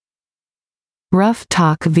Rough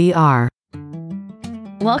Talk VR.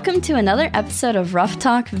 Welcome to another episode of Rough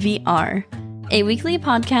Talk VR, a weekly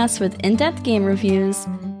podcast with in-depth game reviews,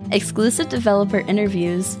 exclusive developer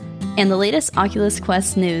interviews, and the latest Oculus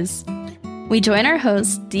Quest news. We join our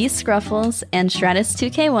hosts D Scruffles and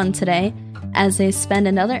Stratus2K1 today as they spend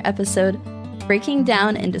another episode breaking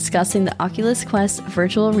down and discussing the Oculus Quest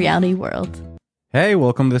virtual reality world. Hey,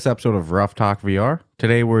 welcome to this episode of Rough Talk VR.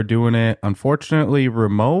 Today we're doing it, unfortunately,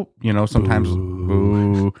 remote. You know, sometimes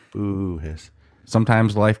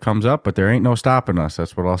sometimes life comes up, but there ain't no stopping us.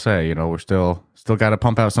 That's what I'll say. You know, we're still got to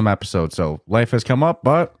pump out some episodes. So life has come up,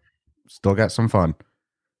 but still got some fun.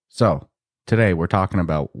 So today we're talking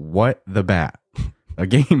about What the Bat, a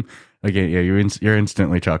game. Again, yeah, you're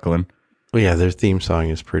instantly chuckling. Well, yeah, their theme song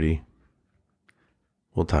is pretty.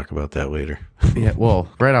 We'll talk about that later. Yeah, well,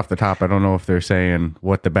 right off the top, I don't know if they're saying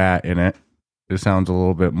 "What the Bat" in it. It sounds a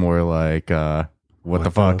little bit more like what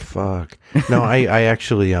the fuck? No, I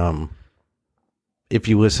actually, if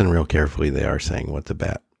you listen real carefully, they are saying "What the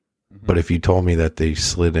Bat." Mm-hmm. But if you told me that they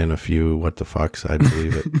slid in a few "What the fucks," I'd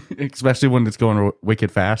believe it. Especially when it's going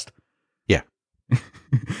wicked fast. Yeah.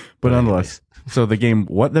 But nonetheless, so the game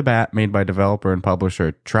 "What the Bat," made by developer and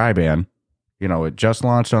publisher Triban. You know, it just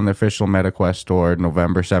launched on the official MetaQuest store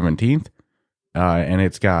November 17th. And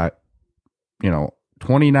it's got,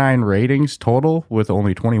 29 ratings total with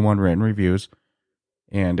only 21 written reviews.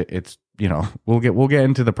 And it's, we'll get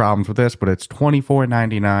into the problems with this, but it's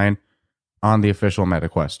 $24.99 on the official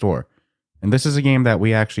MetaQuest store. And this is a game that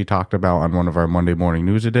we actually talked about on one of our Monday morning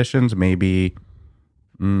news editions, maybe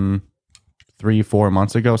 3-4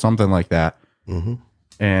 months ago, something like that. Mm-hmm.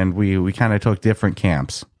 And we kind of took different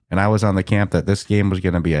camps. And I was on the camp that this game was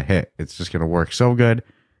going to be a hit. It's just going to work so good.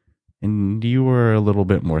 And you were a little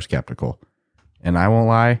bit more skeptical. And I won't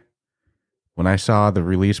lie, when I saw the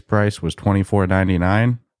release price was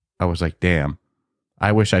 $24.99, I was like, damn,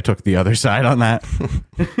 I wish I took the other side on that.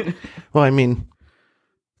 Well, I mean,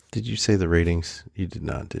 did you say the ratings? You did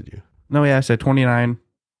not, did you? No, yeah, I said 29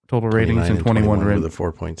 total ratings and 21 with a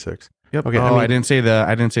 4.6. Yep. Okay. I didn't say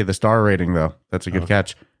the star rating though. That's a good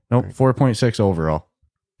catch. Nope, right. 4.6 overall.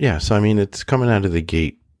 Yeah, so I mean, it's coming out of the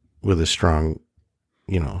gate with a strong,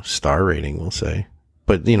 star rating, we'll say.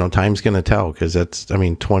 But, time's going to tell because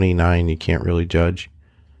 29, you can't really judge.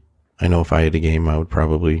 I know if I had a game, I would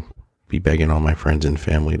probably be begging all my friends and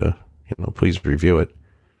family to, please review it.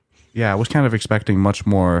 Yeah, I was kind of expecting much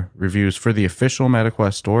more reviews for the official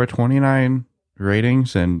MetaQuest store. 29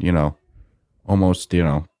 ratings and, almost,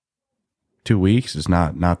 2 weeks is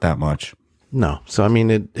not that much. No. So, I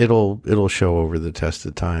mean, it'll show over the test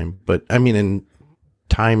of time. But, I mean, and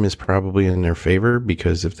time is probably in their favor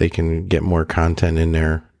because if they can get more content in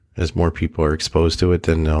there as more people are exposed to it,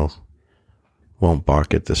 then won't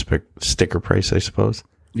balk at the sticker price, I suppose.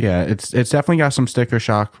 Yeah, it's definitely got some sticker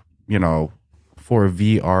shock, for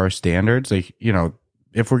VR standards. Like,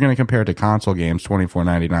 if we're going to compare it to console games,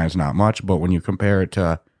 $24.99 is not much. But when you compare it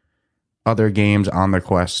to other games on the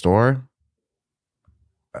Quest store,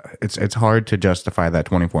 it's hard to justify that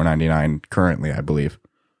 $24.99 currently, I believe.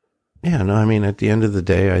 Yeah, no, I mean, at the end of the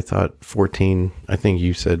day, I thought 14, I think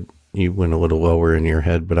you said you went a little lower in your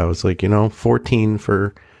head, but I was like, 14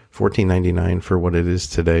 for $14.99 for what it is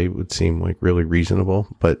today would seem like really reasonable.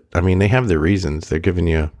 But I mean, they have their reasons. They're giving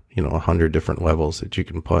you, 100 different levels that you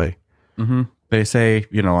can play. Mm-hmm. They say,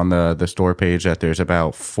 on the store page that there's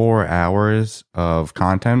about 4 hours of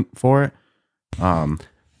content for it.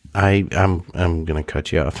 I'm gonna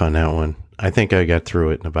cut you off on that one. I think I got through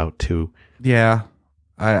it in about 2. Yeah,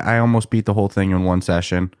 I almost beat the whole thing in one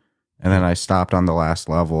session, and then I stopped on the last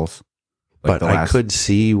levels. But I could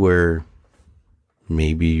see where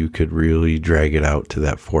maybe you could really drag it out to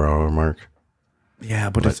that 4-hour mark. Yeah,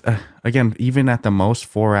 but it's again, even at the most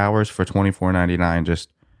 4 hours for $24.99 just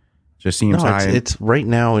seems high. It's right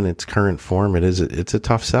now in its current form. It's a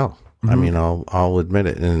tough sell. I mean, I'll admit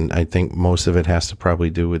it. And I think most of it has to probably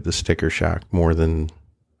do with the sticker shock more than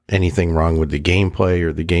anything wrong with the gameplay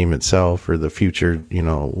or the game itself or the future,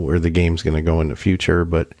 where the game's going to go in the future.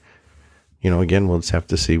 But, again, we'll just have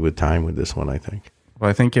to see with time with this one, I think. Well,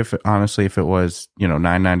 I think if it was,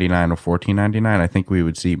 $9.99 or $14.99, I think we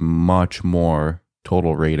would see much more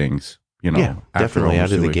total ratings, Yeah, definitely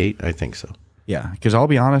out of the gate. I think so. Yeah, because I'll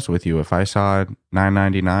be honest with you, if I saw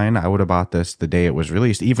 $9.99, I would have bought this the day it was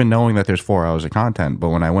released, even knowing that there's 4 hours of content. But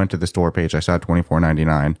when I went to the store page, I saw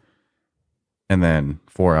 $24.99, and then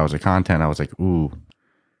 4 hours of content. I was like, ooh,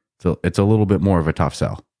 so it's a little bit more of a tough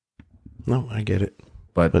sell. No, I get it.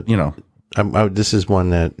 But this is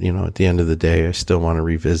one that, at the end of the day, I still want to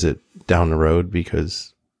revisit down the road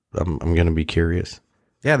because I'm going to be curious.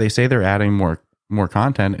 Yeah, they say they're adding more more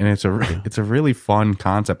content, and it's a really fun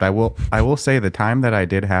concept. I will say the time that I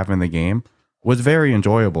did have in the game was very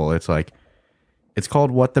enjoyable. It's like, it's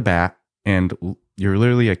called What the Bat, and you're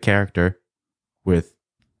literally a character with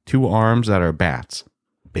 2 arms that are bats.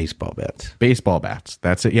 Baseball bats. Baseball bats.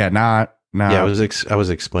 That's it. Yeah, not. Yeah, I was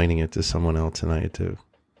explaining it to someone else, and I had to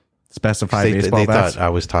specify they baseball bats. thought I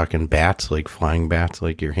was talking bats, like flying bats,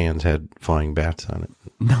 like your hands had flying bats on it.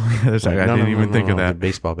 No, I didn't even think of that.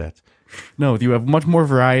 Baseball bats. No, you have much more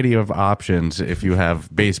variety of options if you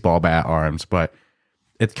have baseball bat arms, but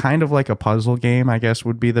it's kind of like a puzzle game, I guess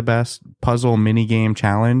would be the best. Puzzle mini game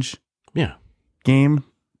challenge. Yeah. Game.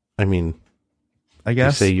 I mean, I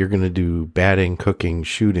guess. You say you're going to do batting, cooking,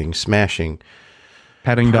 shooting, smashing,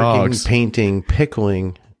 petting dogs, painting,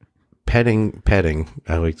 pickling, petting.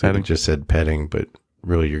 I like that it just said petting, but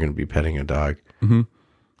really you're going to be petting a dog. Mm-hmm.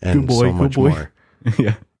 And so much more.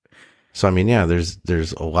 Yeah. So, I mean, yeah,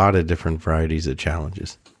 there's a lot of different varieties of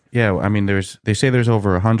challenges. Yeah, I mean, they say there's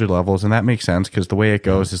over 100 levels, and that makes sense because the way it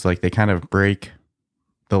goes is like they kind of break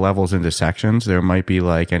the levels into sections. There might be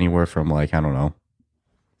like anywhere from like, I don't know,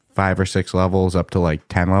 5 or 6 levels up to like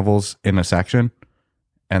 10 levels in a section.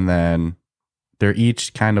 And then they're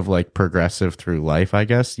each kind of like progressive through life, I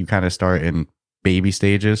guess. You kind of start in baby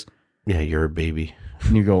stages. Yeah, you're a baby.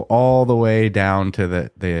 And you go all the way down to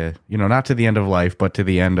the not to the end of life, but to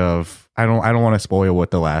the end of, I don't want to spoil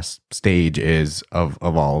what the last stage is of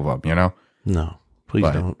all of them, you know? No, please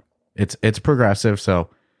don't. It's progressive, so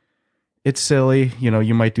it's silly. You know,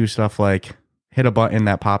 you might do stuff like hit a button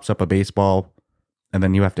that pops up a baseball, and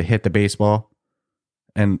then you have to hit the baseball.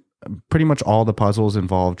 And pretty much all the puzzles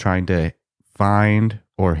involve trying to find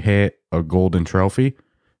or hit a golden trophy.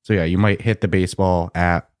 So yeah, you might hit the baseball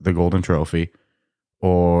at the golden trophy,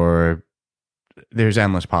 or there's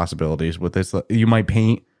endless possibilities with this. You might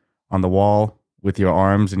paint on the wall with your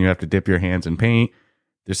arms and you have to dip your hands in paint.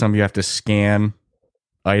 There's some you have to scan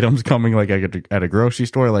items coming like at a grocery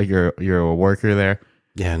store, like you're a worker there.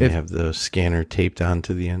 Yeah, and they have the scanner taped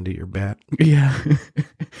onto the end of your bat. Yeah.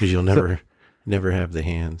 Because you'll never have the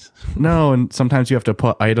hands. No, and sometimes you have to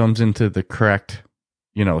put items into the correct,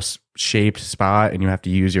 shaped spot, and you have to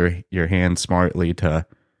use your hands smartly to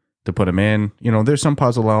put them in. There's some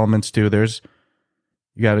puzzle elements too.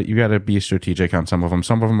 You gotta be strategic on some of them.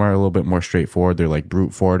 Some of them are a little bit more straightforward. They're like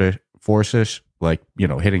brute force-ish, like,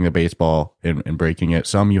 hitting the baseball and breaking it.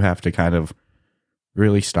 Some you have to kind of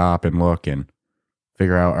really stop and look and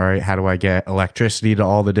figure out, all right, how do I get electricity to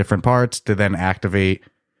all the different parts to then activate,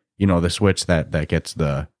 the switch that gets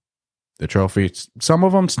the trophy. Some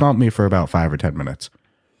of them stumped me for about 5 or 10 minutes.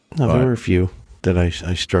 No, there were a few that I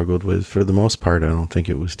struggled with. For the most part, I don't think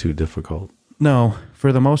it was too difficult. No,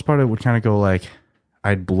 for the most part, it would kind of go like,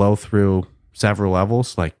 I'd blow through several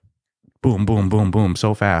levels, like boom, boom, boom, boom,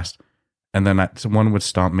 so fast. And then someone would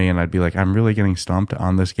stump me and I'd be like, I'm really getting stumped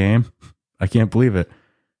on this game. I can't believe it.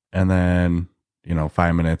 And then,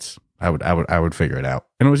 5 minutes, I would figure it out.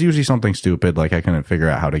 And it was usually something stupid. Like I couldn't figure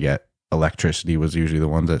out how to get electricity was usually the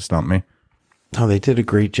ones that stumped me. Oh, they did a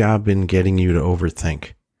great job in getting you to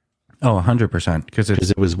overthink. Oh, 100%. Because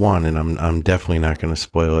it was one, and I'm definitely not going to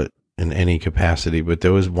spoil it in any capacity, but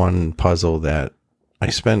there was one puzzle that I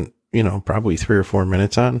spent, probably 3 or 4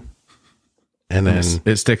 minutes on. And then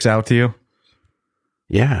it sticks out to you?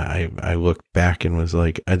 Yeah, I looked back and was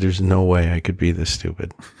like, there's no way I could be this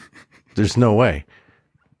stupid. There's no way.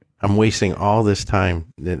 I'm wasting all this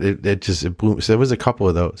time. It blew. So there was a couple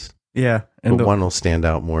of those. Yeah. And but one will stand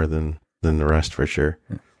out more than the rest for sure.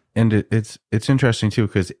 And it's interesting too,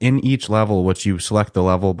 because in each level, which you select the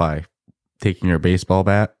level by taking your baseball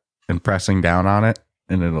bat and pressing down on it,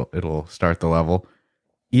 and it'll start the level.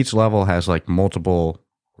 Each level has like multiple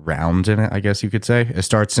rounds in it, I guess you could say. It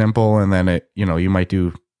starts simple, and then you might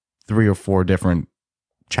do 3 or 4 different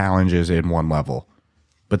challenges in one level,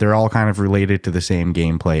 but they're all kind of related to the same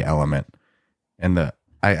gameplay element. And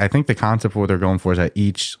I think the concept of what they're going for is that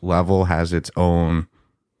each level has its own,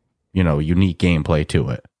 unique gameplay to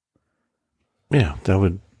it. Yeah, that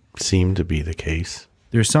would seem to be the case.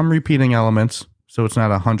 There's some repeating elements, so it's not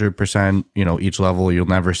 100%, each level you'll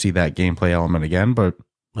never see that gameplay element again, but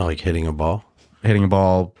like hitting a ball,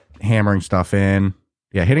 hammering stuff in.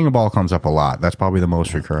 Yeah, hitting a ball comes up a lot. That's probably the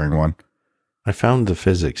most recurring one. I found the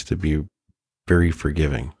physics to be very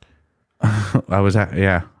forgiving. 100%.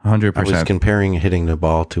 I was comparing hitting the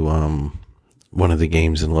ball to one of the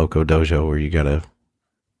games in Loco Dojo where you gotta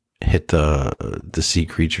hit the sea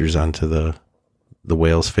creatures onto the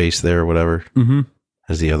whale's face there or whatever,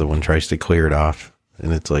 as the other one tries to clear it off.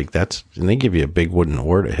 And it's like, and they give you a big wooden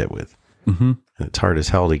oar to hit with. And it's hard as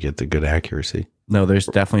hell to get the good accuracy. No, there's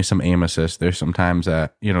definitely some aim assist. There's some times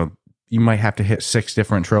that, you might have to hit 6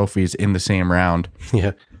 different trophies in the same round.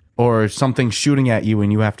 Yeah. Or something shooting at you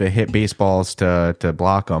and you have to hit baseballs to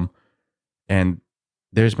block them. And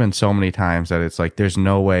there's been so many times that it's like, there's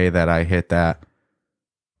no way that I hit that.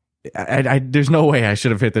 There's no way I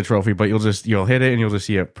should have hit the trophy, but you'll hit it and you'll just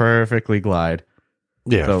see it perfectly glide.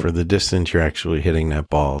 Yeah, So, for the distance you're actually hitting that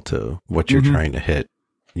ball to what you're trying to hit.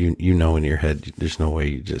 You know in your head, there's no way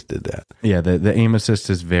you just did that. yeah, the aim assist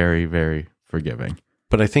is very, very forgiving.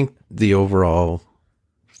 But I think the overall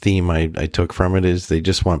theme I took from it is they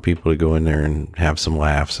just want people to go in there and have some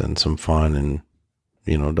laughs and some fun and,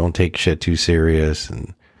 don't take shit too serious.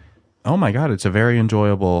 And Oh my God, it's a very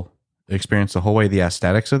enjoyable experience the whole way. The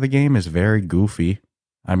aesthetics of the game is very goofy.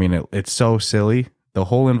 I mean, it's so silly. The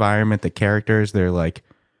whole environment, the characters, they're like,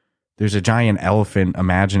 there's a giant elephant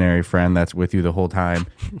imaginary friend that's with you the whole time.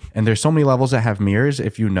 And there's so many levels that have mirrors.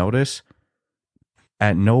 If you notice,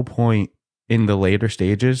 at no point in the later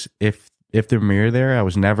stages, if the mirror there, I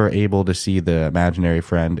was never able to see the imaginary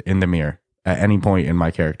friend in the mirror at any point in my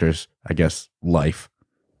character's, I guess, life.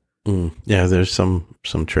 Yeah, there's some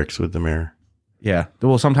tricks with the mirror. Yeah.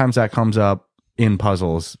 Well, sometimes that comes up in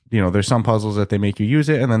puzzles. There's some puzzles that they make you use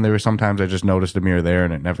it, and then there were sometimes I just noticed a mirror there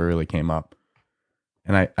and it never really came up.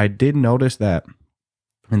 And I did notice that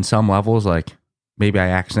in some levels, like maybe I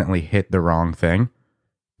accidentally hit the wrong thing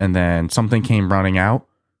and then something came running out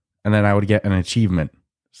and then I would get an achievement.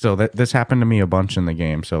 So this happened to me a bunch in the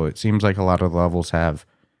game. So it seems like a lot of the levels have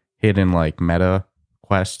hidden like meta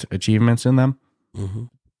quest achievements in them. Mm-hmm.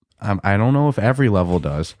 I don't know if every level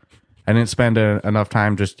does. I didn't spend enough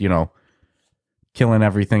time just, killing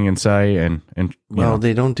everything in sight and well,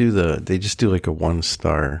 they don't do they just do like a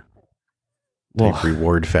 1-star type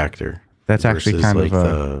reward factor. That's actually kind like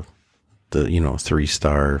of the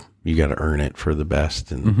 3-star, you got to earn it for the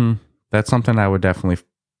best. And that's something I would definitely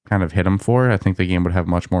kind of hit them for. I think the game would have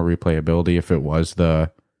much more replayability if it was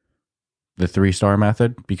the 3-star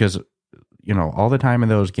method, because all the time in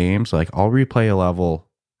those games, like I'll replay a level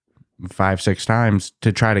 5-6 times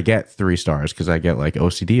to try to get 3 stars because I get like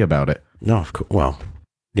OCD about it. No, of course. Well,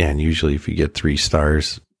 yeah, and usually if you get 3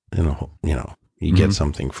 stars, you get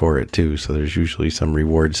something for it too. So there's usually some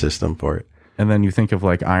reward system for it. And then you think of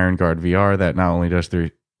like Iron Guard VR that not only does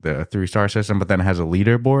the 3-star system, but then has a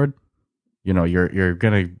leaderboard. You're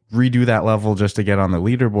gonna redo that level just to get on the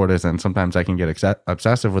leaderboard, and sometimes I can get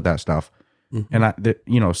obsessive with that stuff. And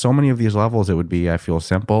so many of these levels, it would be, I feel,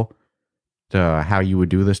 simple to how you would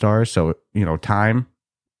do the stars. So time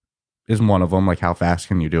is one of them, like how fast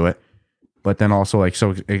can you do it, but then also like,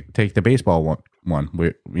 so take the baseball one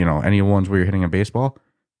where any ones where you're hitting a baseball,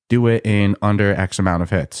 do it in under X amount of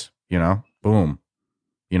hits. Boom.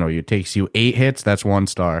 It takes you 8 hits, that's 1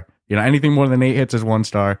 star. Anything more than 8 hits is 1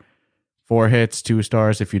 star. 4 hits, 2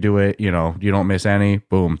 stars. If you do it, you don't miss any,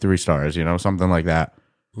 boom, 3 stars. Something like that.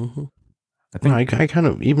 Mm-hmm. I think I kind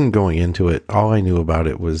of, even going into it, all I knew about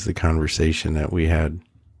it was the conversation that we had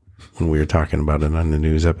when we were talking about it on the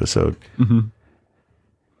news episode. Mm-hmm.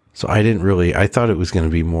 So I thought it was going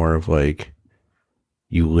to be more of like,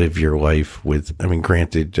 you live your life with,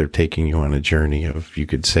 granted, they're taking you on a journey of, you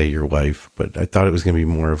could say your life, but I thought it was going to be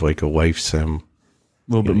more of like a life sim. A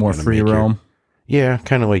little bit more free roam. Yeah,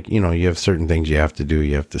 kind of like, you have certain things you have to do.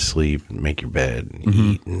 You have to sleep and make your bed and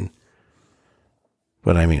eat.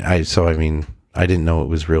 But I didn't know it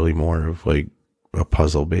was really more of like a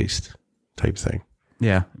puzzle based type thing.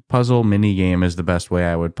 Yeah. Puzzle mini game is the best way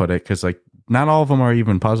I would put it. Cause like not all of them are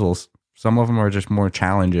even puzzles. Some of them are just more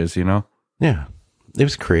challenges, Yeah. It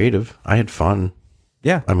was creative. I had fun.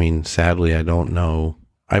 Yeah. Sadly, I don't know.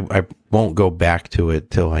 I won't go back to it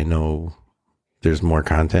till I know there's more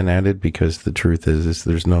content added, because the truth is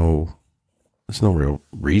there's no real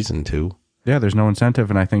reason to. Yeah, there's no incentive,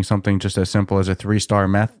 and I think something just as simple as a 3-star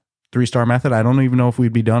method, I don't even know if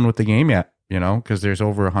we'd be done with the game yet, because there's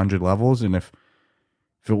over 100 levels, and if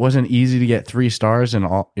it wasn't easy to get 3 stars in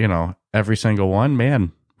all, every single one,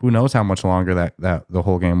 man, who knows how much longer that the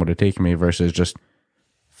whole game would have taken me versus just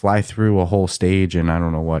fly through a whole stage in, I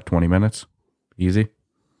don't know what, 20 minutes? Easy?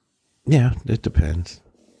 Yeah, it depends.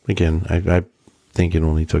 Again, I think it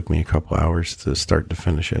only took me a couple hours to start to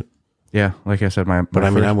finish it. Yeah, like I said, I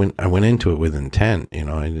went into it with intent,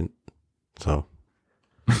 I didn't, so.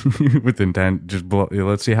 With intent,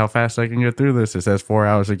 let's see how fast I can get through this. It says 4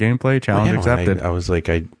 hours of gameplay, challenge accepted. I was like,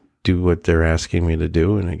 I do what they're asking me to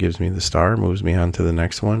do, and it gives me the star, moves me on to the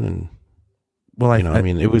next one, and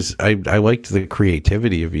I liked the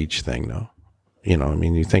creativity of each thing, though.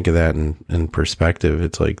 You think of that in perspective,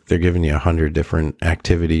 it's like they're giving you 100 different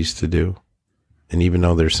activities to do. And even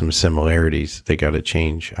though there's some similarities, they got to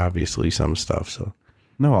change, obviously, some stuff. So,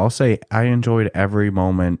 no, I'll say I enjoyed every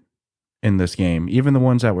moment in this game. Even the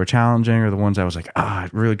ones that were challenging or the ones that was like,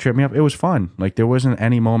 it really tripped me up. It was fun. Like there wasn't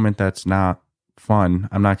any moment that's not fun.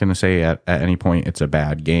 I'm not going to say at any point it's a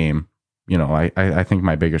bad game. You know, I think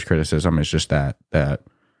my biggest criticism is just that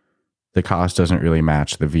the cost doesn't really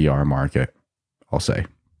match the VR market, I'll say.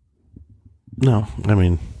 No, I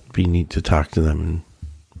mean, it'd be neat to talk to them and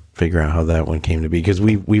figure out how that one came to be, because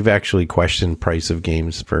we've actually questioned price of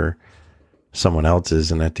games for someone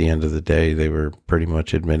else's, and at the end of the day they were pretty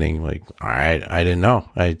much admitting like, all right, I didn't know,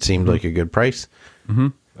 it seemed like a good price.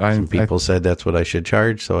 Some people said that's what I should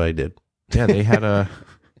charge, so I did. Yeah, they had a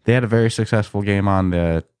very successful game on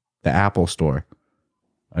the Apple store.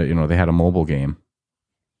 You know, they had a mobile game.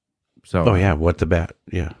 So What the Bat,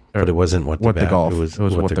 but it wasn't what the golf. It was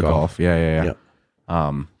what the golf. Yeah. Yep.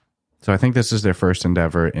 So I think this is their first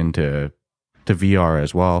endeavor into VR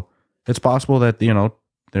as well. It's possible that, you know,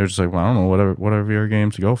 they're just like, well, I don't know, whatever VR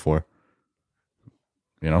games to go for.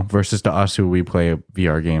 You know, versus to us who we play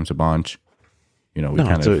VR games a bunch. You know,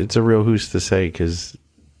 it's a real who's to say, because,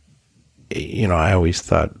 you know, I always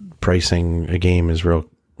thought pricing a game is real,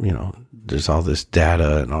 you know, there's all this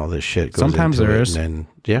data and all this shit goes sometimes into there it, is. and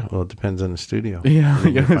then, well, it depends on the studio. Yeah.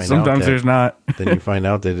 Sometimes there's not. Then you find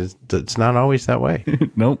out that it's not always that way.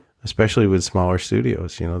 Nope. Especially with smaller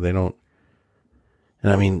studios, you know, they don't.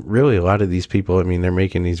 And I mean, really, a lot of these people, I mean, they're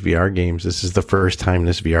making these VR games. This is the first time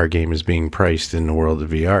this VR game is being priced in the world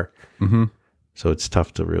of VR. Mm-hmm. So it's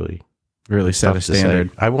tough to really set a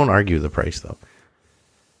standard. I won't argue the price, though.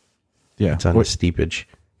 Yeah. It's on the steepage.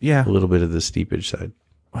 Yeah. A little bit of the steepage side.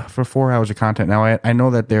 For 4 hours of content. Now, I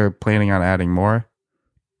know that they're planning on adding more,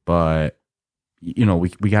 but, you know,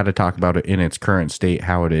 we got to talk about it in its current state,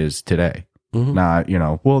 how it is today. Mm-hmm. Not, you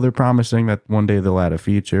know, well, they're promising that one day they'll add a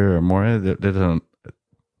feature or more. It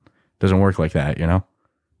doesn't work like that, you know?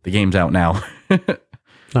 The game's out now.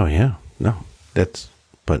 Oh, yeah. No,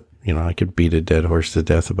 but, you know, I could beat a dead horse to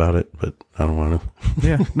death about it, but I don't want to.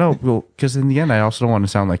 Yeah, no, well, because in the end, I also don't want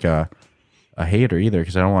to sound like a hater either,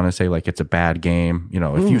 because I don't want to say like it's a bad game. You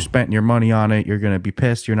know, if you spent your money on it, you're going to be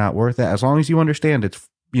pissed. You're not worth it. As long as you understand it's,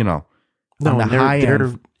 you know, no, on the high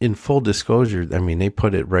end. In full disclosure, I mean, they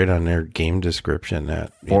put it right on their game description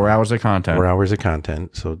that 4 hours of content. 4 hours of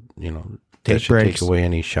content. So, you know, Take breaks. Take away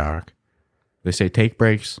any shock. They say take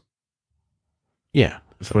breaks. Yeah.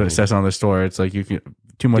 That's what it says on the store. It's like you can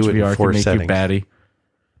too much VR can make you batty.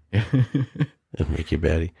 It'll make you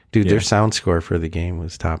batty. Dude, their sound score for the game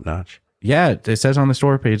was top notch. Yeah, it says on the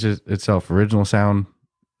store page itself, original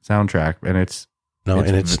soundtrack, and it's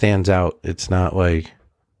it stands out. It's not like,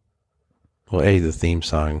 well, the theme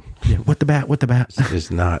song. Yeah, what the bat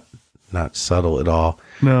is not subtle at all.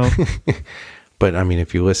 No. But I mean,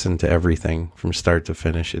 if you listen to everything from start to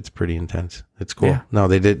finish, it's pretty intense. It's cool. Yeah. No,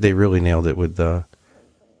 they really nailed it with the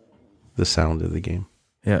sound of the game.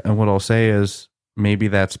 Yeah, and what I'll say is maybe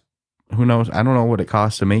that's, who knows? I don't know what it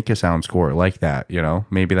costs to make a sound score like that, you know?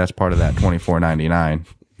 Maybe that's part of that $24.99,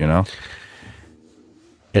 you know?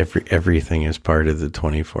 Everything is part of the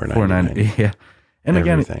 $24.99. Yeah. And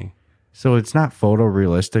everything. Again, so it's not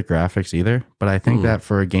photorealistic graphics either, but I think that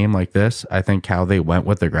for a game like this, I think how they went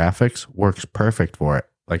with the graphics works perfect for it.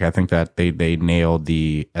 Like, I think that they nailed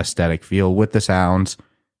the aesthetic feel with the sounds,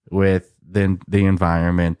 with the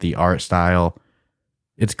environment, the art style.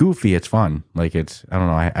 It's goofy. It's fun. Like, it's, I don't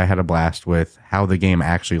know. I had a blast with how the game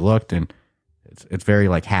actually looked, and it's very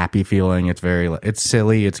like happy feeling. It's very, it's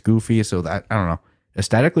silly. It's goofy. So that, I don't know.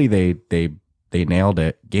 Aesthetically, they nailed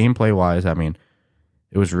it. Gameplay wise, I mean,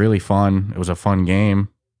 it was really fun. It was a fun game.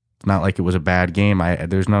 It's not like it was a bad game.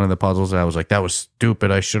 There's none of the puzzles that I was like, that was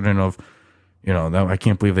stupid. I shouldn't have, you know, I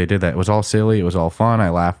can't believe they did that. It was all silly. It was all fun. I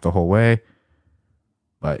laughed the whole way.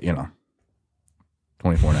 But, you know,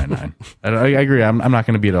 $24.99. I agree. I'm not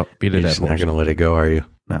going to beat a dead horse. You're not going to let it go, are you?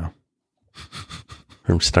 No.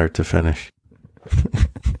 From start to finish.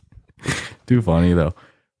 Too funny though.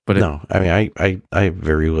 But no, I mean, I have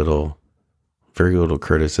very little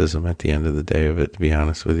criticism at the end of the day of it, to be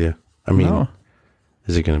honest with you. I mean,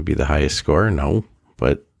 Is it going to be the highest score? No,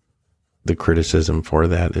 but the criticism for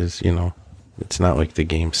that is, you know, it's not like the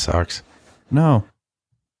game sucks. No,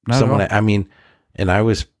 not at all. I mean, and I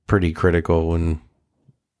was pretty critical when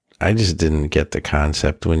I just didn't get the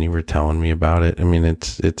concept when you were telling me about it. I mean,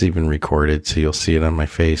 it's even recorded, so you'll see it on my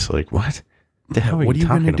face. Like, what the hell? What are you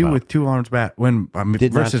going to do with two arms back? When I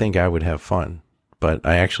did not think I would have fun, but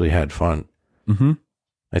I actually had fun. Mm-hmm.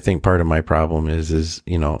 I think part of my problem is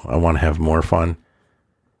you know, I want to have more fun.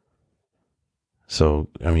 So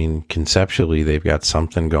I mean, conceptually, they've got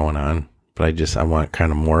something going on, but I want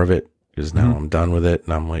kind of more of it, because now I'm done with it,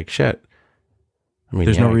 and I'm like, shit. I mean,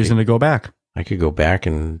 there's no reason to go back. I could go back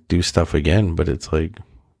and do stuff again, but it's like,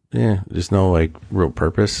 there's no like real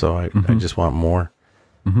purpose. So I just want more.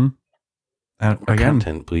 Mm-hmm. And More again,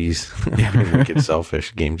 content, please. Wicked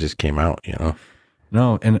Selfish game just came out, you know.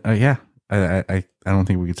 no, and I don't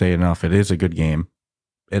think we could say enough. It is a good game.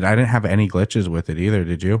 I didn't have any glitches with it either.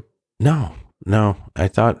 Did you? No. I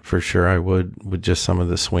thought for sure I would with just some of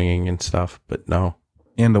the swinging and stuff, but no.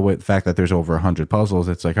 And the fact that there's over 100 puzzles,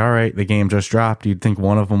 it's like, all right, the game just dropped. You'd think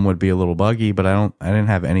one of them would be a little buggy, but I didn't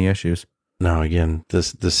have any issues. No, again, the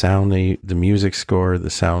sound, the music score, the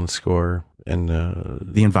sound score, and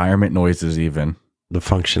the environment noises, even the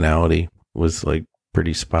functionality was like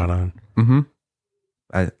pretty spot on. Mm-hmm.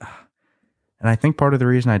 I think part of the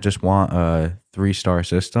reason I just want a 3-star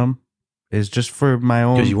system is just for my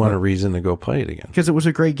own. Because you want a reason to go play it again. Because it was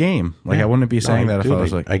a great game. Like, I wouldn't be saying that if I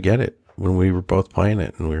was like, I get it. When we were both playing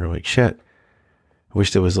it, and we were like, shit. I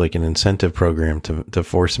wish there was like an incentive program to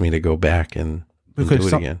force me to go back and do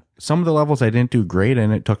it again. Some of the levels I didn't do great,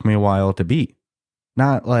 and it took me a while to beat.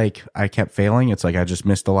 Not like I kept failing. It's like I just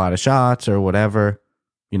missed a lot of shots or whatever.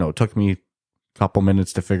 You know, it took me a couple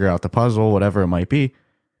minutes to figure out the puzzle, whatever it might be.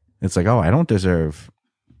 It's like, oh, I don't deserve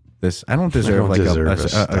this. I don't deserve a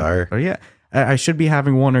star. I should be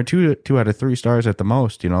having 1 or 2 out of 3 stars at the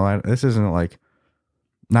most. You know, this isn't like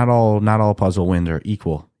not all puzzle wins are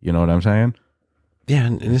equal. You know what I'm saying? Yeah,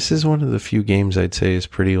 and this is one of the few games I'd say is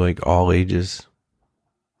pretty like all ages.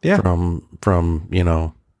 Yeah. From you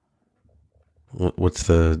know, what's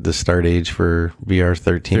the start age for VR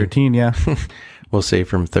 13? 13, yeah. We'll say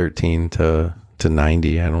from 13 to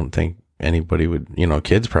 90. I don't think anybody would, you know,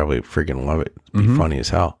 kids probably freaking love it. It'd be funny as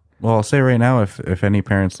hell. Well, I'll say right now, if any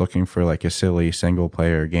parent's looking for like a silly single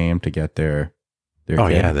player game to get their kid,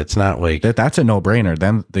 yeah, that's not like that's a no brainer.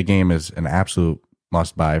 Then the game is an absolute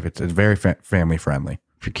must buy. It's very family friendly.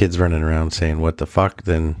 If your kid's running around saying "what the fuck,"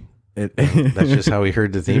 then that's just how we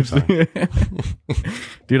heard the theme song.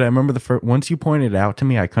 Dude, I remember once you pointed it out to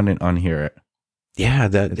me, I couldn't unhear it. Yeah,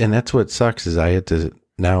 that's what sucks is I had to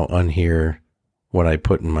now unhear what I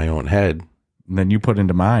put in my own head. And then you put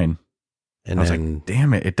into mine. And I was then, like,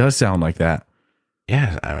 damn it sound like that.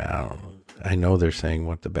 Yeah, I know they're saying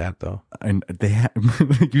 "what the bat" though. And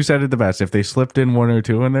you said it the best. If they slipped in 1 or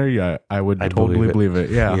 2 in there, yeah, I would totally believe it.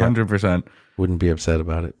 Yeah, 100%. Wouldn't be upset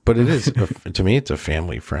about it. But it is, to me, it's a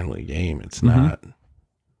family friendly game. It's not,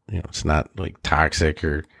 you know, it's not like toxic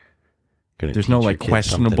or there's no like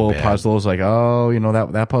questionable puzzles like, oh, you know,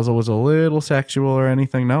 that puzzle was a little sexual or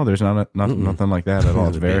anything. No, there's nothing like that at all.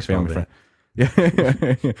 It's very family friendly. Yeah,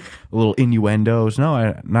 a little innuendos.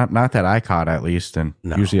 No, not that I caught at least. And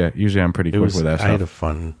usually I'm pretty quick with that stuff. I had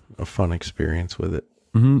a fun experience with it.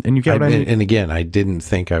 Mm-hmm. And you get what I mean? And again, I didn't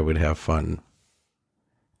think I would have fun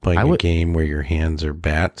playing a game where your hands are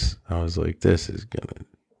bats. I was like, this is gonna.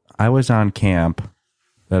 I was on camp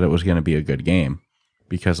that it was gonna be a good game.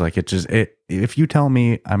 Because like if you tell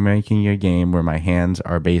me I'm making a game where my hands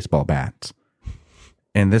are baseball bats,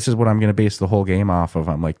 and this is what I'm going to base the whole game off of,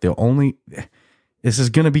 I'm like, this is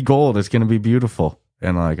going to be gold. It's going to be beautiful.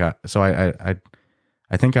 And like, I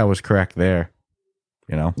think I was correct there,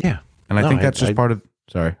 you know? Yeah. And I think that's just part of,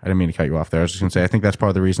 sorry, I didn't mean to cut you off there. I was just going to say, I think that's part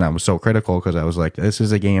of the reason I was so critical, because I was like, this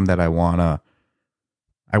is a game that I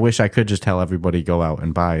wish I could just tell everybody go out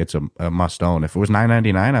and buy. It's a must own. If it was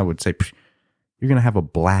 $9.99, I would say, you're going to have a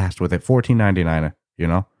blast with it. $14.99, you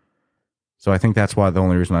know? So I think that's why the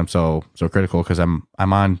only reason I'm so critical, because I'm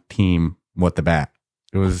on team what the bat.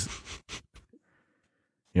 It was,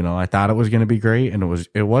 you know, I thought it was going to be great, and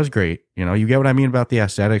it was great. You know, you get what I mean about the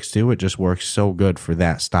aesthetics too. It just works so good for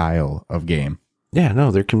that style of game. Yeah, no,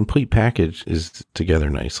 their complete package is together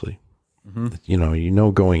nicely. Mm-hmm. You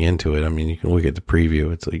know, going into it, I mean, you can look at the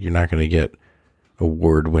preview. It's like you're not going to get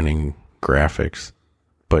award-winning graphics.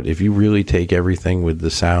 But if you really take everything with the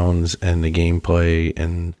sounds and the gameplay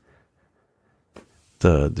and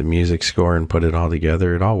the music score and put it all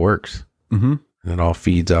together, it all works. Mm-hmm. And it all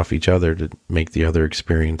feeds off each other to make the other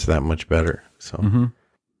experience that much better. So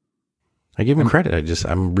I give them credit.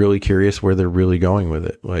 I'm really curious where they're really going with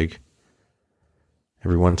it. Like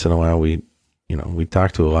every once in a while we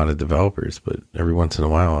talk to a lot of developers, but every once in a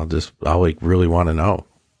while I'll like really want to know.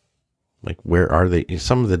 Like, where are they?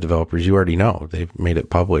 Some of the developers you already know. They've made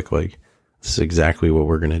it public. Like, this is exactly what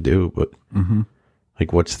we're going to do. But,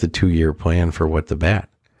 like, what's the 2-year plan for what the bat?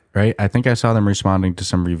 Right. I think I saw them responding to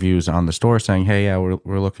some reviews on the store saying, hey, yeah,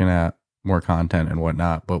 we're looking at more content and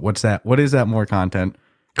whatnot. But what's that? What is that more content?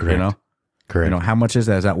 Correct. You know? Correct. You know, how much is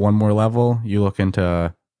that? Is that one more level? You look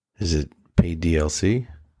into... Is it paid DLC?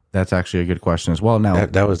 That's actually a good question as well. Now,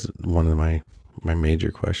 that was one of my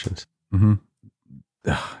major questions. Mm-hmm.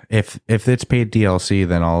 If it's paid DLC,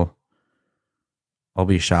 then I'll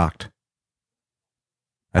be shocked.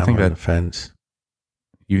 I think I'm on that the fence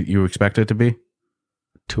you expect it to be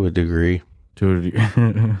to a degree.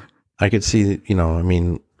 to I could see, I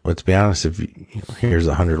mean, let's be honest. If here's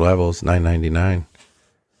 100 levels, $9.99,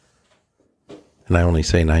 and I only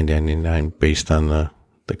say $9.99 based on the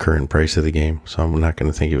current price of the game, so I'm not going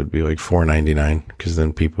to think it would be like $4.99, because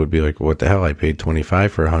then people would be like, "What the hell? I paid $25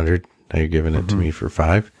 for 100. Now you're giving it to me for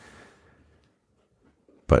 $5."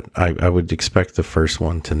 But I would expect the first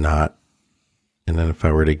one to not. And then if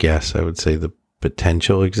I were to guess, I would say the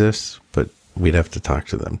potential exists, but we'd have to talk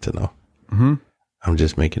to them to know. Mm-hmm. I'm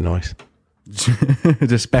just making noise.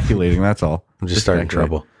 just speculating. That's all. I'm just starting speculating.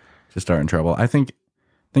 trouble. Just starting trouble. I think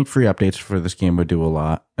free updates for this game would do a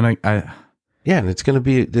lot. And I Yeah, and this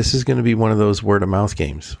is going to be one of those word of mouth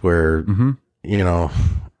games where,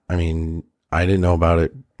 I mean, I didn't know about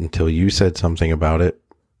it until you said something about it.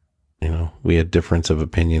 We had difference of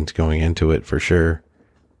opinions going into it for sure,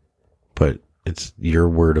 but it's your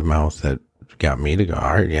word of mouth that got me to go,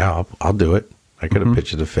 all right, yeah, I'll do it. I could have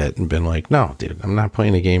pitched it a fit and been like, no, dude, I'm not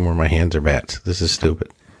playing a game where my hands are bats. This is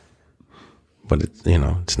stupid. But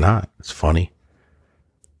it's not. It's funny.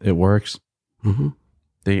 It works. Mm-hmm.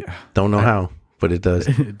 They don't know how, but it does.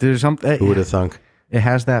 There's something. Who would have thunk? It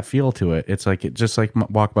has that feel to it. It's like just like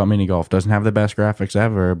Walkabout Mini Golf doesn't have the best graphics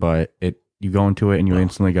ever, but you go into it and you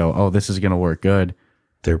instantly go, oh, this is going to work good.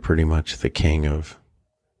 They're pretty much the king of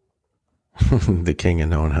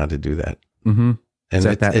knowing how to do that. Mm-hmm. And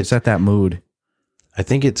set that mood. I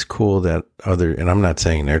think it's cool that and I'm not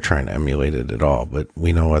saying they're trying to emulate it at all, but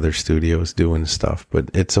we know other studios doing stuff, but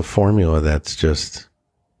it's a formula that's just,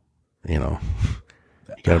 you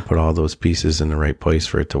got to put all those pieces in the right place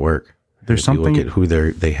for it to work. There's if something. You look at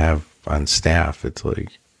who they have on staff. It's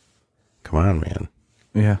like, come on, man.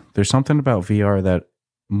 Yeah. There's something about VR that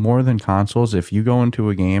more than consoles, if you go into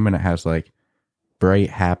a game and it has like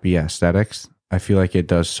bright, happy aesthetics, I feel like it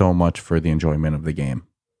does so much for the enjoyment of the game.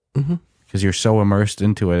 Mm-hmm. Because you're so immersed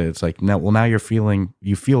into it. It's like, now you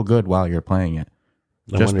feel good while you're playing it.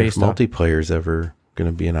 I wonder if multiplayer is ever going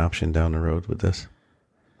to be an option down the road with this.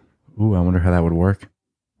 Ooh, I wonder how that would work.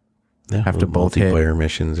 Yeah, have to both multiplayer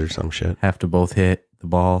missions or some shit. Have to both hit the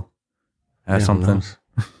ball. Something.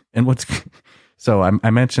 And so I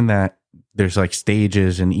mentioned that there's like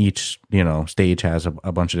stages, and each stage has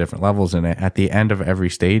a bunch of different levels in it. At the end of every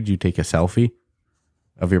stage, you take a selfie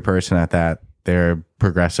of your person at their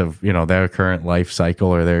progressive, their current life cycle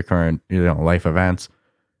or their current life events.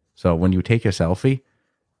 So when you take a selfie,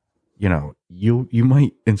 you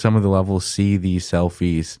might in some of the levels see these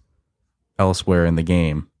selfies elsewhere in the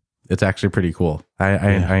game. It's actually pretty cool.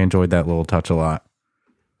 I enjoyed that little touch a lot.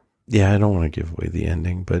 Yeah, I don't want to give away the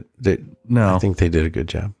ending, but I think they did a good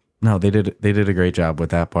job. No, they did a great job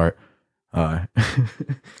with that part.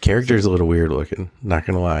 Character's a little weird looking, not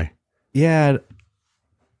gonna lie. Yeah,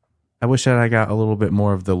 I wish that I got a little bit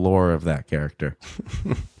more of the lore of that character.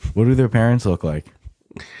 What do their parents look like?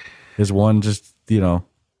 Is one just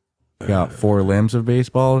got 4 limbs of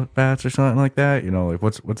baseball bats or something like that? Like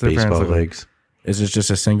what's their parents look legs? Like? Is this just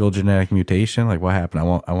a single genetic mutation? Like what happened? I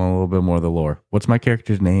want a little bit more of the lore. What's my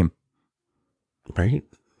character's name? Right?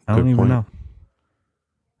 I don't even know.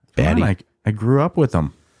 Batty. I grew up with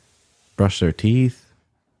them. Brushed their teeth.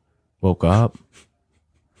 Woke up.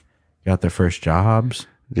 Got their first jobs.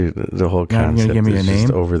 Dude, the whole concept give me is a name?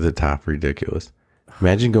 just over the top ridiculous.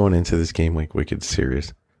 Imagine going into this game like wicked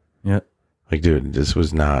serious. Yeah. Like, dude, this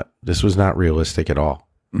was not realistic at all.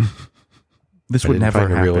 This would never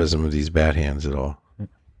happen. The realism of these bat hands at all.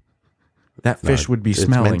 That fish would be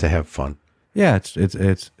smelling. It's meant to have fun. Yeah,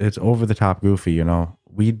 it's over the top goofy.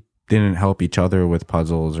 We didn't help each other with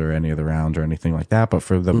puzzles or any of the rounds or anything like that. But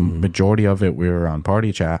for the majority of it, we were on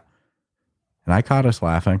party chat, and I caught us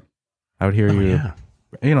laughing. I would hear you. Yeah.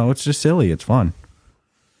 It's just silly. It's fun.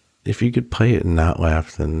 If you could play it and not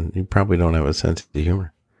laugh, then you probably don't have a sense of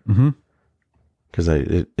humor. Mm-hmm. Because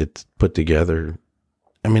it's put together.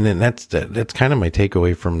 I mean, and that's kind of my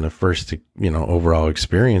takeaway from the first, overall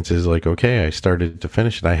experience is like, okay, I started to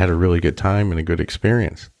finish it. I had a really good time and a good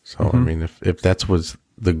experience. So, I mean, if that was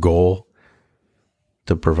the goal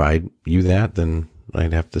to provide you that, then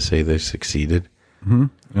I'd have to say they succeeded. Mm-hmm.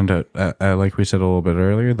 And like we said a little bit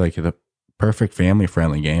earlier, like the perfect family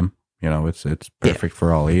friendly game. It's perfect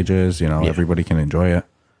for all ages. Everybody can enjoy it.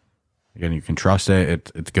 Again, you can trust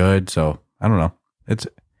it. It's good. So I don't know.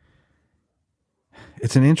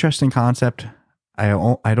 It's an interesting concept. I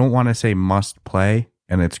don't want to say must play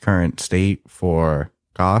in its current state for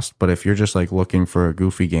cost, but if you're just like looking for a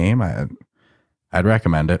goofy game, I'd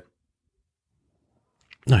recommend it.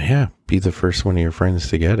 Oh yeah, be the first one of your friends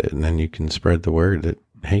to get it, and then you can spread the word that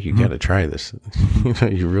hey, you got to try this.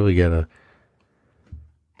 You really got to.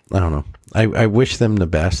 I don't know. I wish them the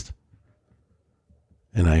best,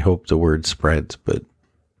 and I hope the word spreads, but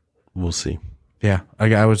we'll see. Yeah,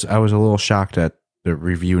 I was a little shocked at the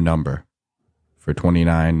review number for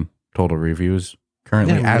 29 total reviews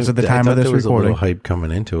currently as of the time of this there was recording. A little hype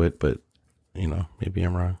coming into it, but maybe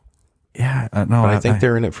I'm wrong. Yeah, no, but I think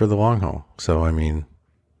they're in it for the long haul. So I mean,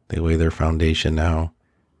 they lay their foundation now.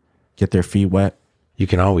 Get their feet wet. You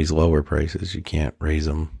can always lower prices. You can't raise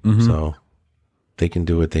them. So they can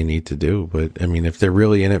do what they need to do. But I mean, if they're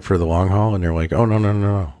really in it for the long haul and they're like, oh,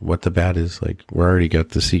 no. What the bad is, like, we already got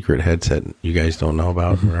the secret headset you guys don't know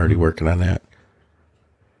about. We're already working on that.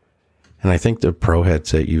 And I think the pro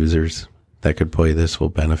headset users that could play this will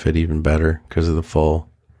benefit even better because of the full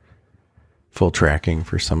tracking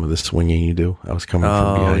for some of the swinging you do. I was coming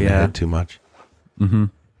from behind the head too much. Mm-hmm.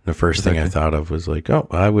 The first thing I thought of was like, oh,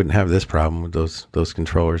 I wouldn't have this problem with those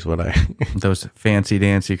controllers, would I? Those fancy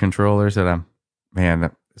dancy controllers that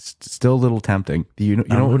it's still a little tempting. You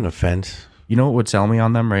know what an offense. You know what would sell me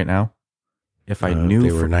on them right now? If I knew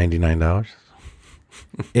they were $99.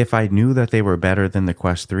 If I knew that they were better than the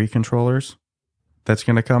Quest 3 controllers that's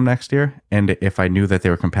going to come next year, and if I knew that they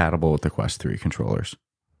were compatible with the Quest 3 controllers.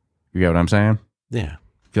 You get what I'm saying? Yeah.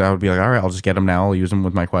 I would be like, all right, I'll just get them now. I'll use them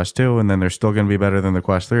with my Quest 2, and then they're still going to be better than the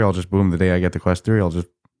Quest 3. I'll just boom, the day I get the Quest 3, I'll just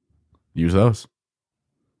use those.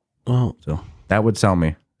 Well, so that would sell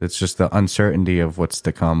me. It's just the uncertainty of what's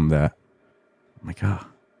to come that I'm like, I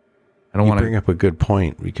don't want to bring up a good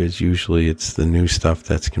point, because usually it's the new stuff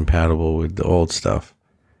that's compatible with the old stuff.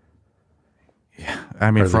 Yeah. I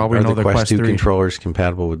mean, for all we know, the Quest 2 3 controllers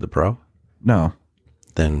compatible with the Pro? No.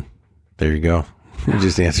 Then there you go. You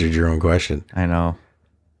just answered your own question. I know.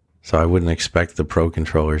 So I wouldn't expect the Pro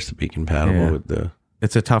controllers to be compatible with the...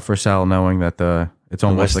 It's a tougher sell knowing that it's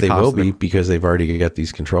almost unless they will be, because they've already got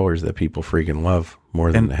these controllers that people freaking love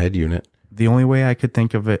more than the head unit. The only way I could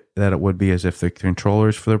think of it that it would be is if the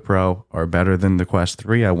controllers for the Pro are better than the Quest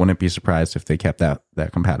 3. I wouldn't be surprised if they kept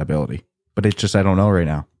that compatibility. But it's just I don't know right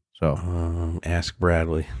now. So ask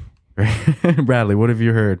Bradley. Bradley, what have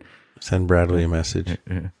you heard? Send Bradley a message.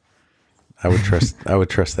 I would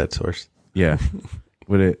trust that source. Yeah.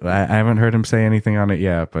 I haven't heard him say anything on it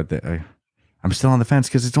yet, but I'm still on the fence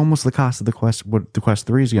because it's almost the cost of the Quest, what the Quest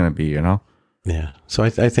 3 is going to be, you know? Yeah. So I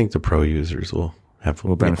think the Pro users will have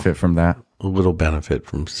benefit from that. A little benefit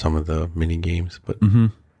from some of the mini games, but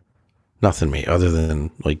nothing other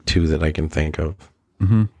than like 2 that I can think of.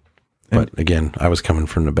 Mm-hmm. But again, I was coming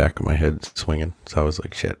from the back of my head swinging, so I was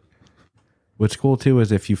like, shit. What's cool too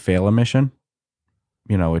is if you fail a mission,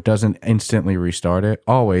 it doesn't instantly restart it.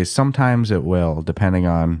 Always. Sometimes it will, depending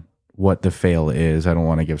on what the fail is. I don't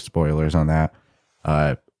want to give spoilers on that.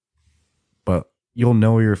 But you'll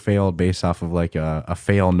know you're failed based off of like a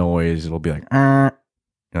fail noise. It'll be like, You're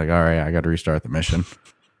like, all right, I got to restart the mission.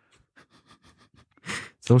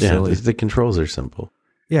 So silly. The controls are simple.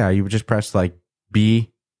 Yeah, you would just press like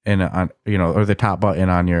B and or the top button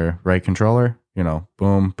on your right controller.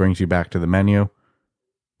 Boom, brings you back to the menu.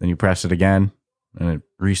 Then you press it again, and it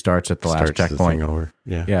restarts at the last checkpoint. The thing over.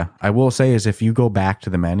 Yeah. Yeah. I will say is if you go back to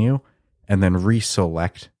the menu and then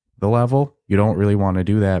reselect the level, you don't really want to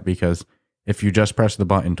do that, because if you just press the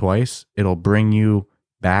button twice, it'll bring you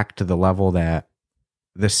back to the level that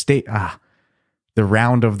the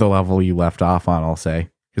round of the level you left off on, I'll say.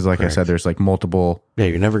 Because like Correct. I said, there's like multiple. Yeah,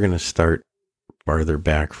 you're never going to start farther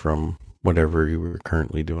back from whatever you were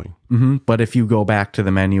currently doing. Mm-hmm. But if you go back to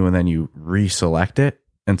the menu and then you reselect it,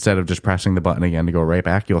 instead of just pressing the button again to go right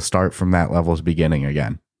back, you'll start from that level's beginning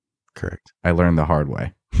again. Correct. I learned the hard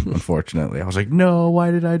way, unfortunately. I was like, no,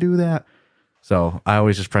 why did I do that? So I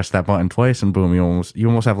always just press that button twice and boom, you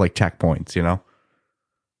almost have like checkpoints,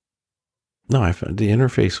 No, I found the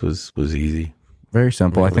interface was easy. Very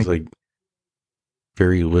simple. I think like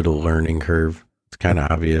very little learning curve. It's kind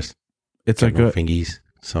of obvious. It's a good fingies.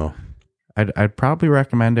 So I'd probably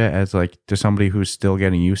recommend it as like to somebody who's still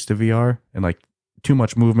getting used to VR and like too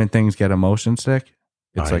much movement things get a motion sick.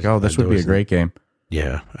 It's this would be a great game.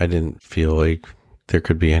 Yeah, I didn't feel like there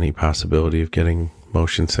could be any possibility of getting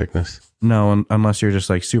motion sickness. No, unless you're just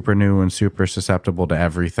like super new and super susceptible to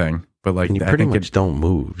everything. But like, and you pretty much don't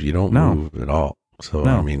move. You don't move at all. So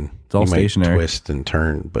I mean, it's all stationary. Might twist and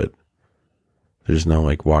turn, but there's no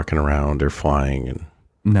like walking around or flying and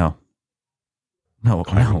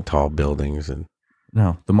climbing tall buildings and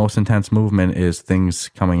no. The most intense movement is things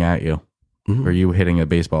coming at you, or you hitting a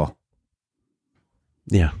baseball.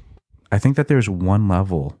 Yeah, I think that there's one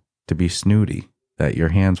level to be snooty that your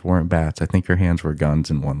hands weren't bats. I think your hands were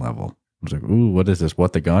guns in one level. I was like, ooh, what is this?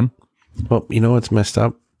 What, the gun? Well, you know what's messed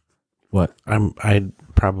up? What? I'd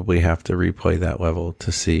probably have to replay that level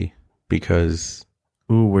to see, because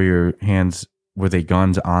Ooh, were they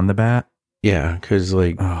guns on the bat? Yeah, because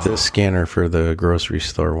like the scanner for the grocery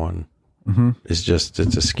store one is it's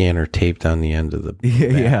a scanner taped on the end of the bat.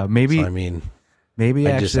 Yeah, maybe. So, I mean, maybe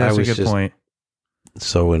that's a good point.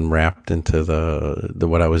 So enwrapped into the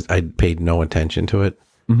what I paid no attention to it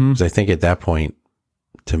because I think at that point,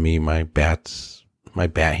 to me, my bat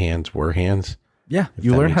hands were hands. Yeah,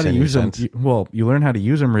 you learn how to use them. You learn how to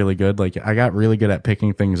use them really good. Like I got really good at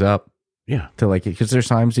picking things up. Yeah, to like because there's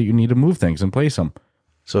times that you need to move things and place them.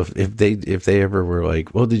 So if they ever were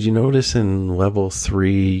like, well, did you notice in level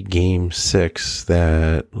 3, game 6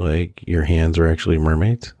 that like your hands are actually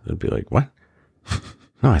mermaids? I'd be like, what?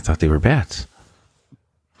 No, I thought they were bats.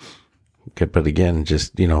 Okay, but again,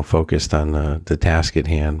 just focused on the task at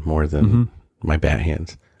hand more than my bat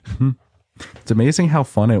hands. It's amazing how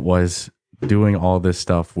fun it was doing all this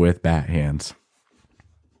stuff with bat hands.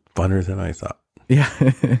 Funner than I thought. Yeah.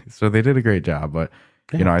 So they did a great job, but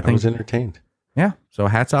I think I was entertained. Yeah. So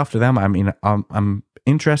hats off to them. I mean, I'm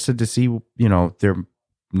interested to see, their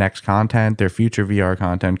next content, their future VR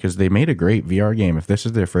content, because they made a great VR game. If this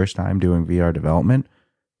is their first time doing VR development,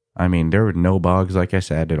 I mean, there were no bugs. Like I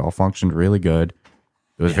said, it all functioned really good.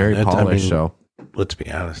 It was very polished. So let's be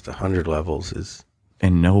honest, 100 levels is,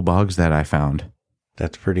 and no bugs that I found.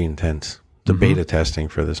 That's pretty intense. The beta testing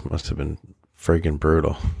for this must have been friggin'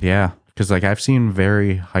 brutal. Yeah. Because like I've seen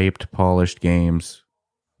very hyped, polished games,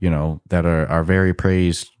 that are very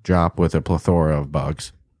praised drop with a plethora of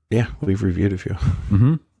bugs. Yeah, we've reviewed a few.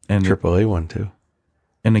 And AAA one too.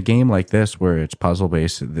 In a game like this, where it's puzzle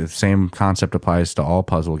based, the same concept applies to all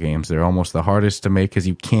puzzle games. They're almost the hardest to make because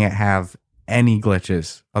you can't have any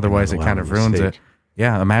glitches. Otherwise, it kind of ruins it.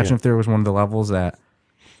 Yeah, imagine if there was one of the levels that,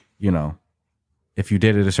 if you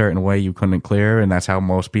did it a certain way, you couldn't clear, and that's how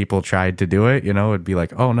most people tried to do it. It'd be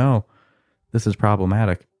like, oh no, this is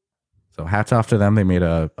problematic. So hats off to them. They made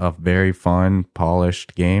a very fun,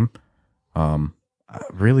 polished game.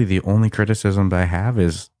 Really, the only criticism that I have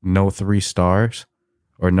is no 3 stars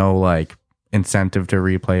or no like incentive to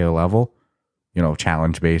replay a level,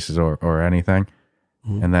 challenge bases or anything.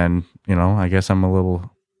 And then, I guess I'm a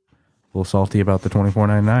little salty about the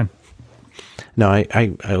 $24.99. No, I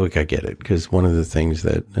get it, because one of the things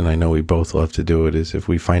that, and I know we both love to do it, is if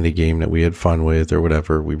we find a game that we had fun with or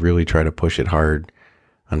whatever, we really try to push it hard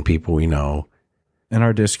on people we know. In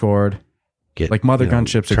our Discord, like Mother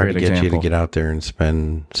Gunship's a great example. Try to get you to get out there and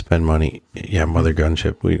spend money. Yeah, Mother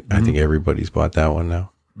Gunship. I think everybody's bought that one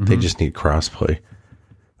now. They just need crossplay.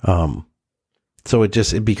 So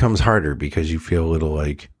it becomes harder because you feel a little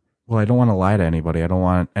like, well, I don't want to lie to anybody. I don't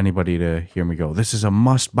want anybody to hear me go, this is a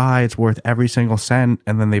must buy. It's worth every single cent.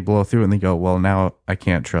 And then they blow through and they go, well, now I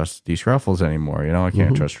can't trust these Ruffles anymore. I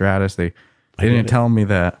can't trust Stratus. They didn't tell me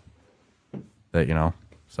that.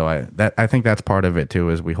 So I think that's part of it too,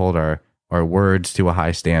 is we hold our words to a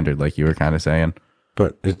high standard, like you were kind of saying.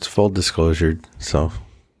 But it's full disclosure, so.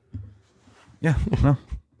 Yeah, no.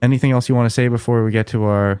 Anything else you want to say before we get to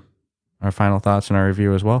our final thoughts and our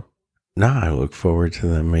review as well? No, I look forward to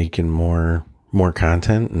them making more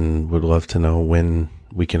content, and would love to know when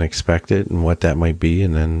we can expect it and what that might be.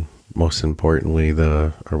 And then most importantly,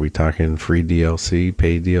 are we talking free DLC,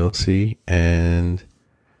 paid DLC, and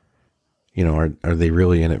are they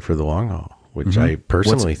really in it for the long haul? Which I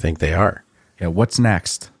personally think they are. Yeah. What's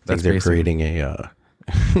next? I think they're creating a,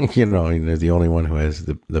 they're the only one who has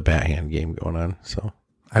the bat hand game going on. So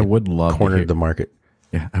I would love cornered the market.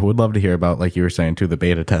 Yeah, I would love to hear about, like you were saying, too, the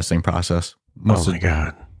beta testing process. Oh my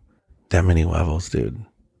God. That many levels, dude.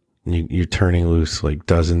 You're turning loose like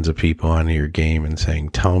dozens of people onto your game and saying,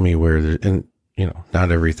 tell me where, and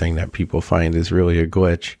not everything that people find is really a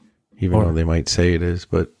glitch, even though they might say it is,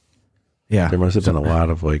 but yeah, there must have been a lot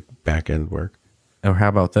of like back end work. Or how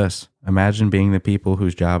about this? Imagine being the people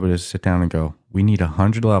whose job it is to sit down and go, we need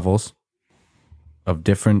 100 levels of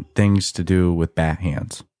different things to do with bat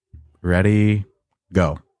hands. Ready?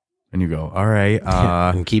 Go. And you go, all right.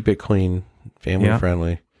 And keep it clean, family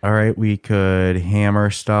friendly. All right, we could hammer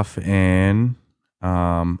stuff in.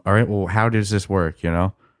 All right, well, how does this work?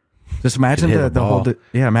 Just imagine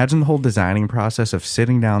imagine the whole designing process of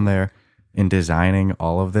sitting down there and designing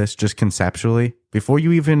all of this just conceptually before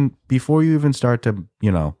you even start to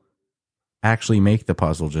actually make the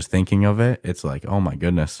puzzle. Just thinking of it, it's like, oh my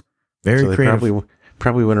goodness, very creative.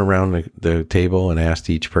 Probably went around the table and asked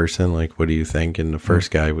each person, like, what do you think? And the first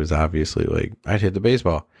guy was obviously like, I'd hit the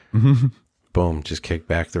baseball. Boom, just kick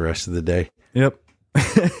back the rest of the day. Yep.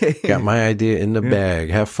 Got my idea in the bag.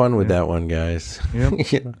 Have fun with that one, guys.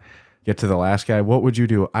 Yep. Get to the last guy. What would you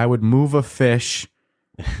do? I would move a fish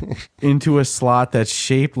into a slot that's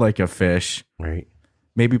shaped like a fish. Right.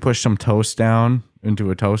 Maybe push some toast down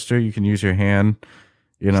into a toaster. You can use your hand.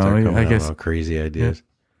 You know, Start coming I up guess with crazy ideas.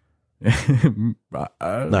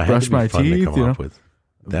 brush my teeth. Come You know, up with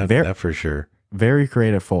that, Ver- that for sure. very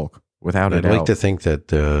creative folk, without a I'd doubt. like to think that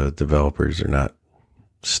the developers are not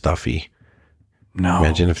stuffy. No,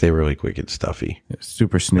 Imagine if they were like wicked stuffy,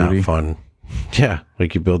 super snooty. not fun. Yeah,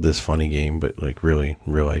 like you build this funny game, but like really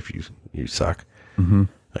in real life you suck. Mm-hmm.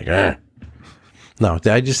 Like no,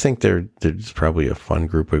 I just think they're just probably a fun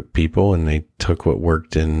group of people, and they took what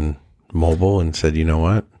worked in mobile and said, you know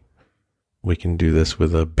what, we can do this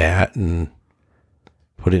with a bat and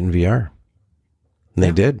put it in VR. And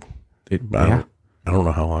they did. I don't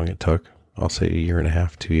know how long it took. I'll say 1.5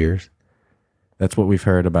 years, 2 years. That's what we've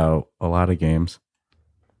heard about a lot of games.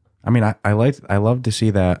 I mean, I love to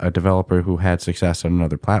see that a developer who had success on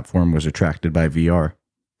another platform was attracted by VR.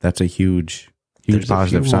 That's a huge There's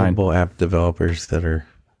positive a few sign. mobile app developers that are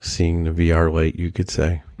seeing the VR light, you could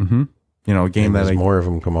say. Mm-hmm. You know, a game And that as more of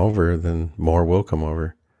them come over, then more will come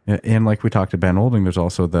over. and like we talked to Ben Olding, there's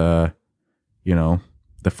also the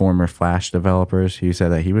former Flash developers. He said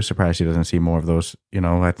that he was surprised he doesn't see more of those. You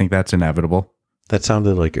know, I think that's inevitable. That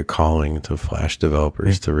sounded like a calling to Flash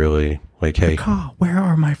developers to really like, hey, where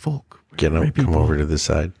are my folk? get them, come over to this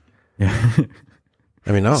side. Yeah.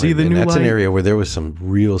 I mean, no, See the new that's an light? area where there was some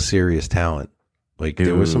real serious talent. Like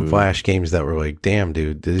there was some Dude. Flash games that were like, damn,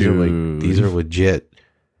 dude, these are legit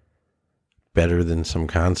better than some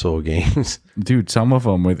console games. Dude, some of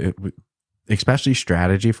them with especially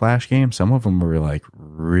strategy Flash games, some of them were like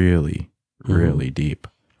really deep.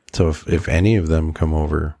 So if any of them come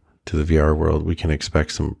over to the VR world, we can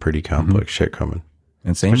expect some pretty complex shit coming.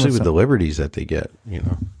 And same Especially with some- the liberties that they get, you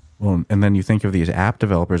know. Well, and then you think of these app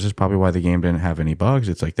developers, this is probably why the game didn't have any bugs.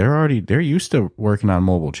 It's like they're used to working on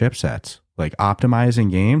mobile chipsets, like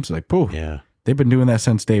optimizing games, like poof. Yeah. They've been doing that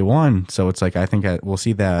since day one. So it's like I think we'll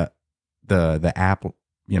see that the app,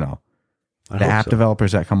 you know, I the hope app so.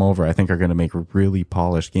 developers that come over, I think are going to make really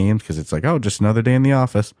polished games because it's like, oh, just another day in the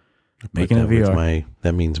office making a But that VR.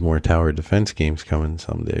 that means more tower defense games coming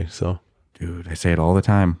someday. So Dude, I say it all the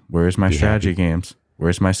time. Where's my Be strategy happy. games?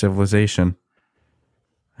 Where's my Civilization?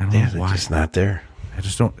 I don't yeah, know they're why. just not there. I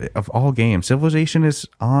just don't. Of all games, Civilization is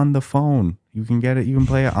on the phone. You can get it. You can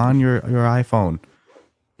play it on your iPhone.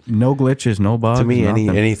 No glitches, no bugs. To me, nothing.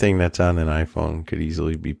 anything that's on an iPhone could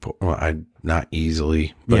easily be not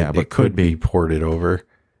easily, but, Yeah, but it could be be. ported over.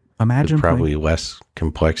 Imagine With playing- probably less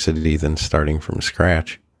complexity than starting from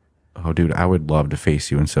scratch. Oh, dude, I would love to face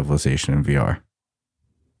you in Civilization in VR.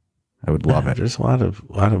 I would love it. There's a lot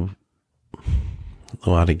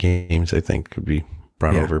of games I think could be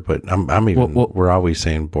brought Yeah. over, but I'm even Well- we're always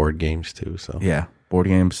saying board games too. So Yeah, board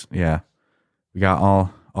games. Yeah, we got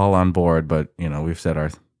all on board, but you know we've said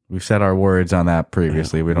our words on that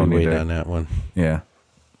previously. We don't need wait to. on that one. Yeah,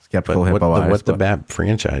 But skeptical hippo eyes. what's the but- BAP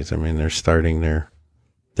franchise? I mean, they're starting their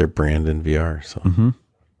brand in VR. So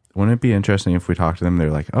Wouldn't it be interesting if we talked to them? They're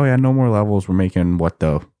like, "Oh yeah, no more levels. We're making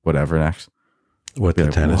whatever next." what the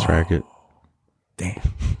like, tennis whoa. racket? Damn.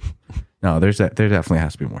 No, there definitely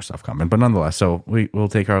has to be more stuff coming. But nonetheless, so we'll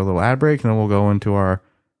take our little ad break and then we'll go into our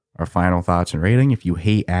final thoughts and rating. If you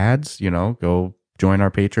hate ads, you know, go join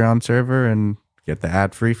our Patreon server and get the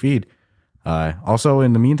ad-free feed. Also,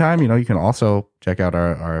 in the meantime, you know, you can also check out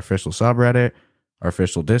our official subreddit, our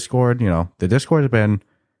official Discord. You know, the Discord has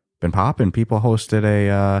been popping. People hosted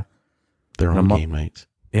Their own mo- game nights.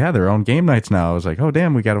 their own game nights now. I was like, oh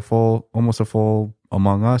damn, we got almost a full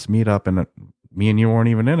Among Us meetup, and me and you weren't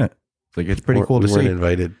even in it. It's like it's pretty cool to we weren't see.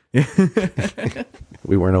 invited.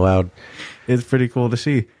 We weren't allowed. It's pretty cool to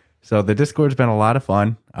see. So the Discord's been a lot of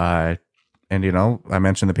fun. And you know, I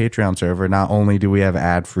mentioned the Patreon server. Not only do we have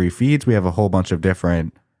ad-free feeds, we have a whole bunch of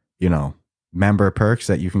different, you know, member perks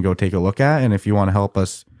that you can go take a look at. And if you want to help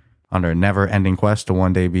us on our never-ending quest to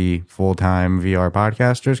one day be full-time VR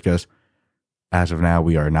podcasters, because as of now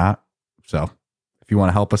we are not. So if you want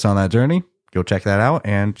to help us on that journey, go check that out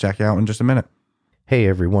and check it out in just a minute. Hey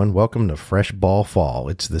everyone, welcome to Fresh Ball Fall.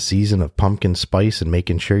 It's the season of pumpkin spice and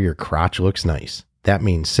making sure your crotch looks nice. That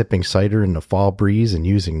means sipping cider in the fall breeze and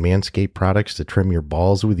using Manscaped products to trim your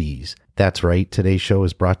balls with ease. That's right, today's show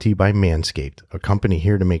is brought to you by Manscaped, a company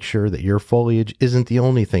here to make sure that your foliage isn't the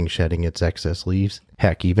only thing shedding its excess leaves.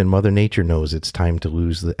 Heck, even Mother Nature knows it's time to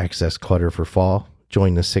lose the excess clutter for fall.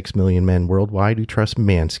 Join the 6 million men worldwide who trust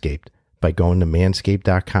Manscaped by going to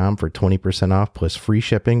manscaped.com for 20% off plus free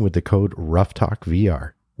shipping with the code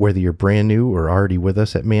RoughTalkVR. Whether you're brand new or already with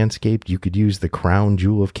us at Manscaped, you could use the crown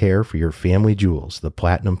jewel of care for your family jewels, the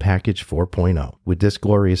Platinum Package 4.0. With this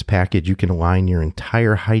glorious package, you can align your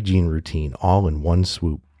entire hygiene routine all in one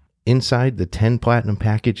swoop. Inside the 10 Platinum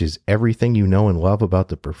Package is everything you know and love about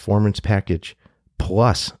the Performance Package,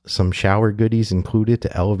 plus some shower goodies included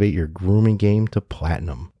to elevate your grooming game to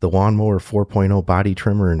platinum. The Lawnmower 4.0 body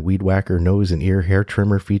trimmer and Weed Whacker nose and ear hair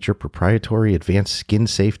trimmer feature proprietary advanced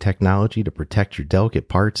skin-safe technology to protect your delicate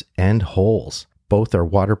parts and holes. Both are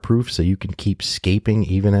waterproof so you can keep scaping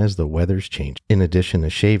even as the weather's change. In addition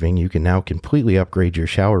to shaving, you can now completely upgrade your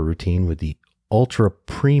shower routine with the Ultra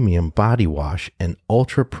Premium Body Wash and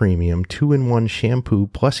Ultra Premium 2-in-1 Shampoo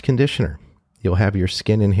plus Conditioner. You'll have your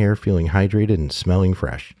skin and hair feeling hydrated and smelling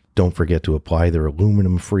fresh. Don't forget to apply their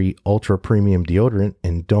aluminum-free Ultra Premium deodorant,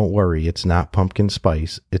 and don't worry, it's not pumpkin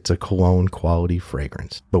spice, it's a cologne-quality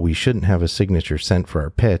fragrance. But we shouldn't have a signature scent for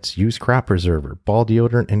our pets. Use Crop Preserver, Ball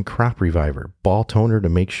Deodorant, and Crop Reviver, Ball Toner to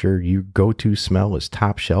make sure your go-to smell is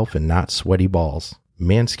top shelf and not sweaty balls.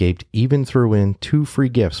 Manscaped even threw in 2 free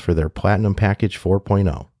gifts for their Platinum Package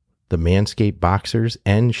 4.0, the Manscaped Boxers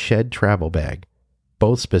and Shed Travel Bag,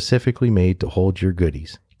 both specifically made to hold your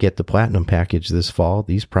goodies. Get the Platinum Package this fall.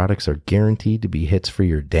 These products are guaranteed to be hits for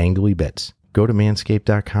your dangly bits. Go to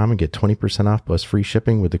manscaped.com and get 20% off plus free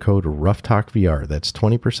shipping with the code RoughTalkVR. That's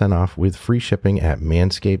 20% off with free shipping at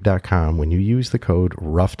manscaped.com when you use the code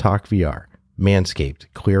RoughTalkVR. Manscaped,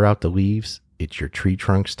 clear out the leaves. It's your tree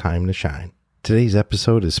trunk's time to shine. Today's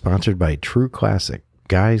episode is sponsored by True Classic.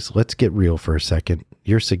 Guys, let's get real for a second.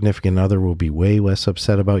 Your significant other will be way less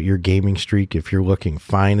upset about your gaming streak if you're looking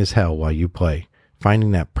fine as hell while you play.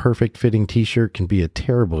 Finding that perfect fitting t-shirt can be a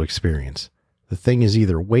terrible experience. The thing is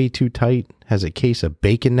either way too tight, has a case of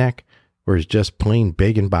bacon neck, or is just plain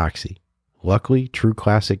big and boxy. Luckily, True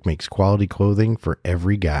Classic makes quality clothing for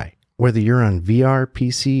every guy. Whether you're on VR,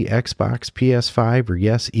 PC, Xbox, PS5, or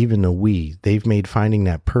yes, even the Wii, they've made finding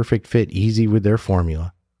that perfect fit easy with their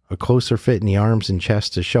formula. A closer fit in the arms and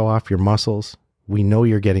chest to show off your muscles. We know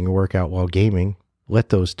you're getting a workout while gaming. Let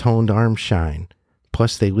those toned arms shine.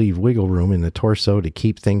 Plus, they leave wiggle room in the torso to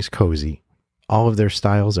keep things cozy. All of their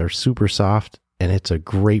styles are super soft, and it's a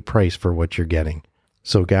great price for what you're getting.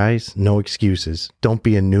 So guys, no excuses. Don't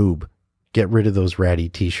be a noob. Get rid of those ratty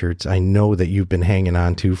t-shirts I know that you've been hanging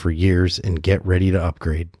on to for years and get ready to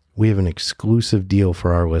upgrade. We have an exclusive deal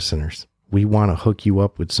for our listeners. We want to hook you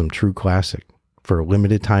up with some True Classic. For a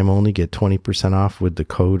limited time only, get 20% off with the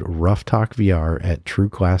code RoughTalkVR at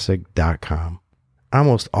TrueClassic.com.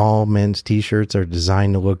 Almost all men's t-shirts are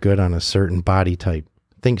designed to look good on a certain body type.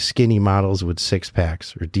 Think skinny models with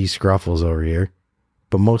six-packs or D-Scruffles over here.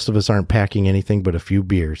 But most of us aren't packing anything but a few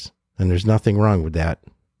beers, and there's nothing wrong with that.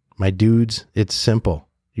 My dudes, it's simple.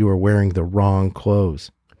 You are wearing the wrong clothes.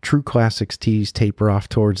 True Classics tees taper off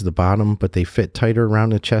towards the bottom, but they fit tighter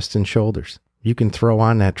around the chest and shoulders. You can throw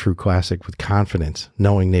on that True Classic with confidence,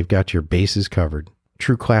 knowing they've got your bases covered.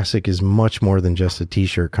 True Classic is much more than just a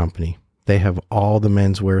t-shirt company. They have all the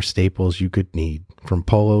menswear staples you could need, from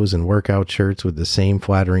polos and workout shirts with the same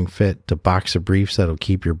flattering fit to boxer briefs that'll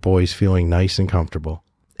keep your boys feeling nice and comfortable.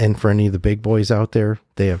 And for any of the big boys out there,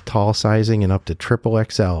 they have tall sizing and up to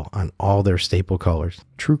XXL on all their staple colors.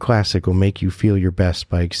 True Classic will make you feel your best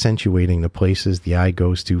by accentuating the places the eye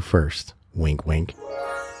goes to first. Wink, wink.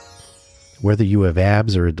 Whether you have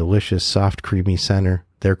abs or a delicious, soft, creamy center,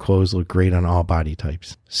 their clothes look great on all body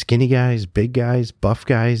types. Skinny guys, big guys, buff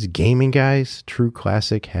guys, gaming guys, True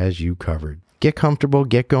Classic has you covered. Get comfortable,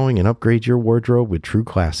 get going, and upgrade your wardrobe with True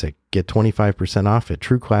Classic. Get 25% off at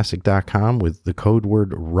TrueClassic.com with the code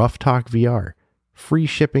word RoughTalkVR. Free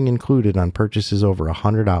shipping included on purchases over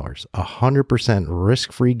 $100. 100%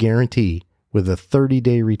 risk-free guarantee with a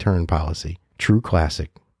 30-day return policy. True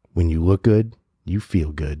Classic. When you look good, you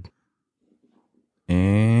feel good.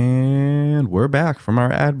 And we're back from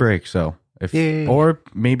our ad break. So or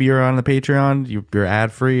maybe you're on the Patreon, you're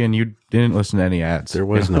ad free and you didn't listen to any ads. There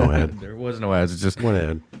was no ad. There was no ads. It's just what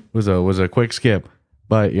ad? Was a quick skip.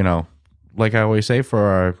 But you know, like I always say,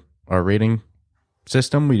 for our rating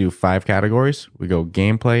system, we do 5 categories. We go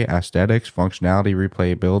gameplay, aesthetics, functionality,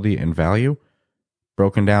 replayability, and value.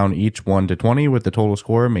 Broken down each 1 to 20 with the total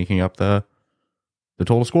score making up the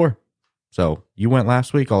total score. So you went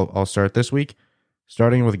last week. I'll start this week.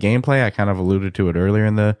 Starting with gameplay, I kind of alluded to it earlier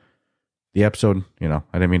in the episode. You know,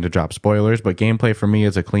 I didn't mean to drop spoilers, but gameplay for me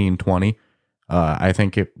is a clean 20. I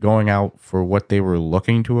think going out for what they were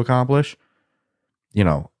looking to accomplish, you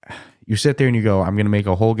know, you sit there and you go, I'm going to make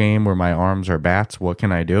a whole game where my arms are bats. What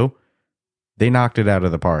can I do? They knocked it out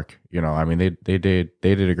of the park. You know, I mean, they did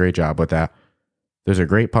a great job with that. There's a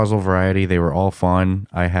great puzzle variety. They were all fun.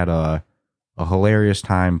 I had a hilarious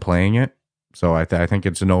time playing it. So I think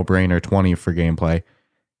it's a no-brainer 20 for gameplay.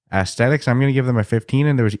 Aesthetics, I'm going to give them a 15.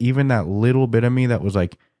 And there was even that little bit of me that was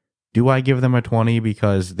like, do I give them a 20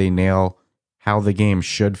 because they nail how the game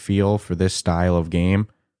should feel for this style of game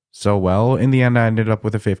so well? In the end, I ended up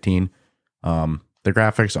with a 15. The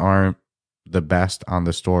graphics aren't the best on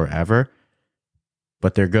the store ever,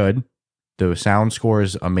 but they're good. The sound score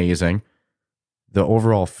is amazing. The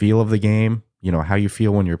overall feel of the game, how you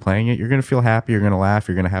feel when you're playing it, you're going to feel happy, you're going to laugh,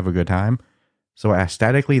 you're going to have a good time. So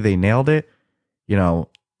aesthetically, they nailed it.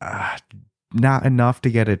 Not enough to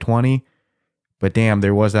get a 20, but damn,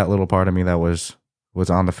 there was that little part of me that was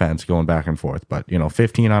on the fence going back and forth. But,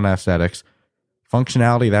 15 on aesthetics.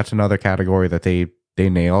 Functionality, that's another category that they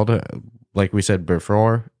nailed. Like we said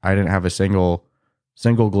before, I didn't have a single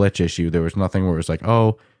glitch issue. There was nothing where it was like,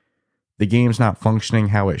 oh, the game's not functioning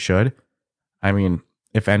how it should. I mean,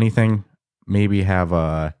 if anything, maybe have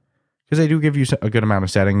because they do give you a good amount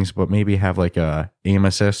of settings, but maybe have like a aim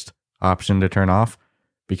assist option to turn off,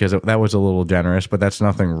 because that was a little generous, but that's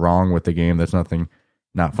nothing wrong with the game. That's nothing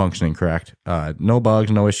not functioning correct. No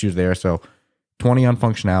bugs, no issues there. So 20 on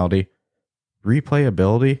functionality.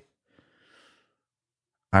 Replayability,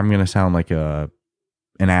 I'm going to sound like an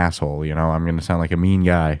asshole, I'm going to sound like a mean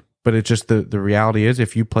guy. But it's just the reality is,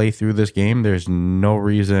 if you play through this game, there's no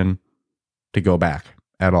reason to go back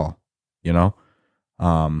at all,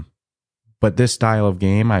 But this style of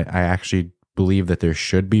game, I actually believe that there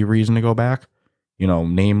should be reason to go back,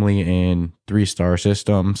 namely in 3-star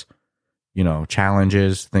systems,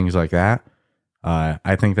 challenges, things like that.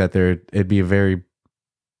 I think that it'd be a very,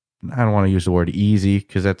 I don't want to use the word easy,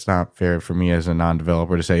 because that's not fair for me as a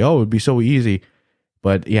non-developer to say, oh, it'd be so easy.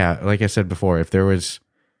 But yeah, like I said before, if there was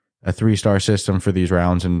a 3-star system for these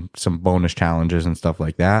rounds and some bonus challenges and stuff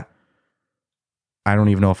like that, I don't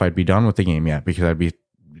even know if I'd be done with the game yet, because I'd be,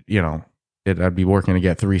 I'd be working to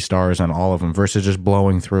get 3 stars on all of them versus just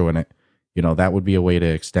blowing through in it. That would be a way to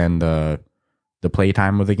extend the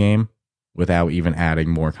playtime of the game without even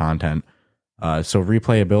adding more content. So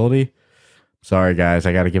replayability, sorry guys,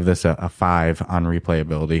 I got to give this a 5 on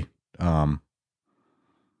replayability. The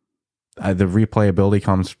replayability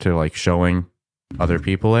comes to like showing other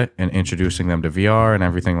people it and introducing them to VR and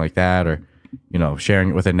everything like that, or sharing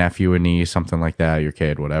it with a nephew, a niece, something like that, your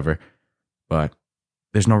kid, whatever. But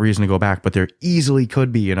there's no reason to go back, but there easily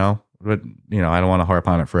could be, but I don't want to harp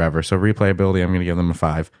on it forever. So replayability, I'm going to give them a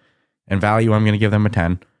 5, and value, I'm going to give them a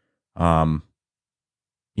 10.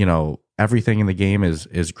 Everything in the game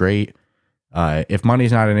is great. If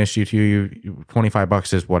money's not an issue to you,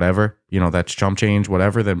 $25 is whatever, that's chump change,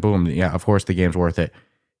 whatever, then boom. Yeah, of course the game's worth it.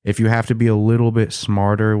 If you have to be a little bit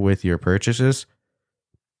smarter with your purchases,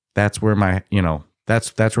 that's where my,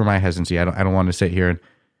 that's where my hesitancy. I don't want to sit here and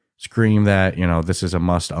scream that, this is a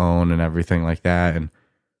must own and everything like that. And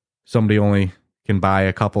somebody only can buy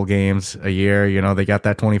a couple games a year, they got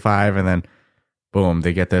that 25 and then boom,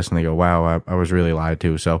 they get this and they go, wow, I was really lied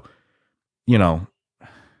to. So,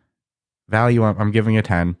 value, I'm giving a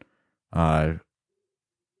 10.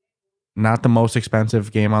 Not the most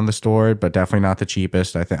expensive game on the store, but definitely not the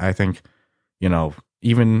cheapest. I think,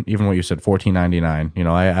 even what you said, $14.99.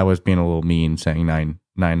 I was being a little mean saying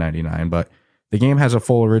 $9.99, but the game has a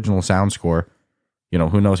full original sound score.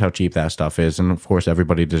 Who knows how cheap that stuff is? And of course,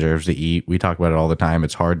 everybody deserves to eat. We talk about it all the time.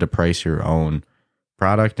 It's hard to price your own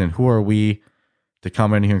product, and who are we to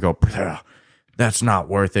come in here and go, that's not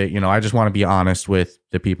worth it? I just want to be honest with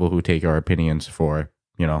the people who take our opinions for,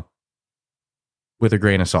 with a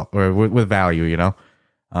grain of salt, or with value,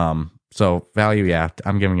 So value, yeah,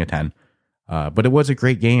 I'm giving a 10. But it was a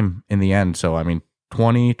great game in the end. So,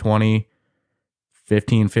 20,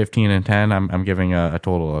 15, and 10, I'm giving a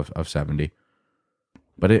total of 70.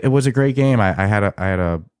 But it was a great game. I had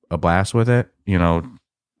a blast with it.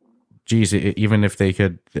 Geez, even if they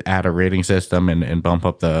could add a rating system and bump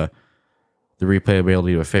up the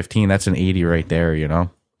replayability to a 15, that's an 80 right there,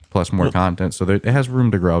 plus more content. So it has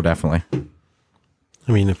room to grow, definitely.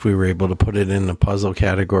 If we were able to put it in the puzzle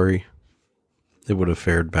category, it would have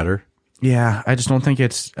fared better. Yeah, I just don't think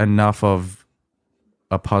it's enough of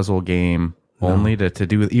a puzzle game only to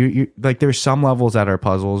do with you. Like, there's some levels that are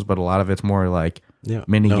puzzles, but a lot of it's more like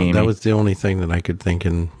mini gaming. That was the only thing that I could think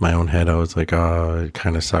in my own head. I was like, oh, it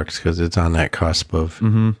kind of sucks because it's on that cusp of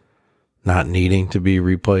not needing to be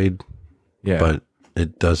replayed. Yeah, but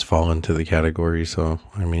it does fall into the category. So,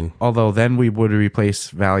 although then we would replace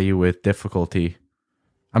value with difficulty.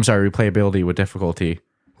 I'm sorry, replayability with difficulty.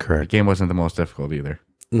 Correct. The game wasn't the most difficult either.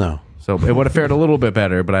 No. So it would have fared a little bit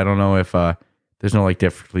better, but I don't know if there's no like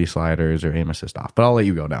difficulty sliders or aim assist off. But I'll let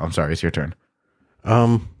you go now. I'm sorry, it's your turn.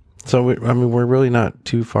 So we're really not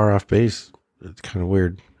too far off base. It's kind of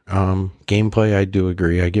weird. Gameplay, I do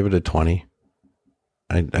agree. I give it a 20.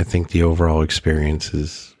 I think the overall experience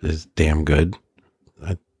is damn good.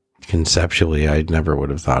 Conceptually, I never would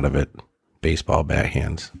have thought of it. Baseball bat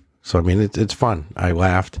hands. So it's fun. I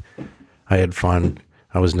laughed. I had fun.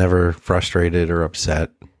 I was never frustrated or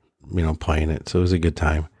upset, playing it. So it was a good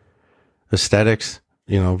time. Aesthetics,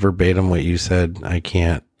 verbatim what you said. I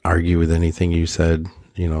can't argue with anything you said.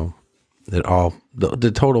 It all,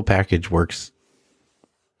 the total package works.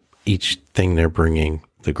 Each thing they're bringing,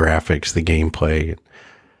 the graphics, the gameplay,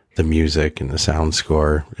 the music, and the sound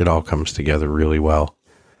score, it all comes together really well.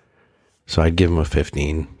 So I'd give them a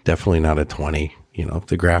 15. Definitely not a 20. If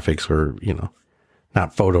the graphics were,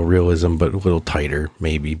 not photorealism, but a little tighter,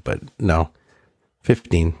 maybe. But no,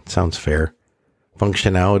 15 sounds fair.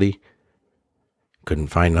 Functionality, couldn't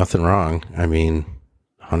find nothing wrong.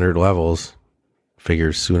 100 levels,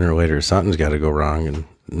 figures sooner or later something's got to go wrong, and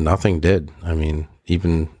nothing did.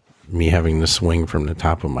 Even me having to swing from the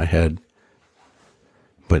top of my head.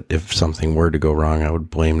 But if something were to go wrong, I would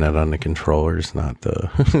blame that on the controllers, not the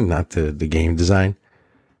not the game design.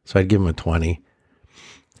 So I'd give them a 20.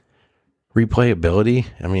 Replayability,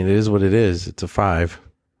 it is what it is. It's a 5.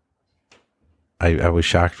 I was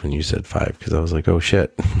shocked when you said 5 because I was like, oh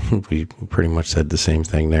shit. We pretty much said the same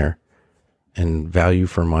thing there. And value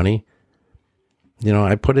for money,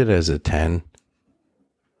 I put it as a 10.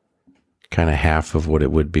 Kind of half of what it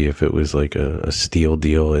would be if it was like a steal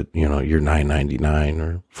deal at, your $9.99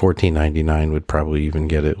 or $14.99 would probably even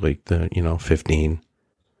get it like the, 15.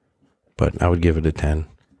 But I would give it a 10.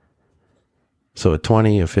 So a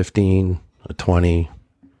 20, a 15, a 20,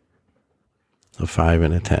 a 5,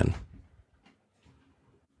 and a 10.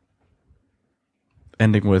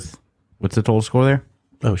 Ending with, what's the total score there?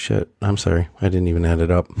 Oh shit. I'm sorry. I didn't even add it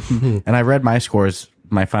up. And I read my scores.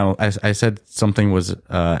 My final, I said something was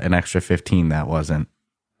an extra 15. That wasn't.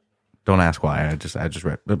 Don't ask why. I just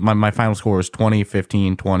read. But my final score was 20,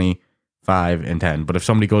 15, 20, 5, and 10. But if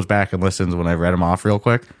somebody goes back and listens when I read them off real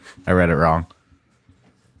quick, I read it wrong.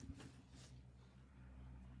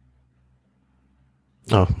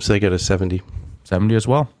 Oh, so they get a 70. 70 as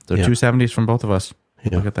well. So Yeah. 2 70s from both of us.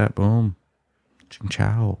 Yeah. Look at that. Boom. Ching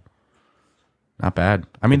chow. Not bad.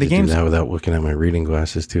 The Did game's that without looking at my reading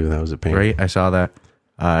glasses too. That was a pain. right. I saw that.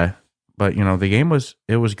 But the game was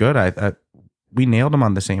good. I we nailed them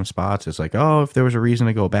on the same spots. It's like, oh, if there was a reason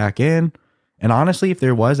to go back in, and honestly, if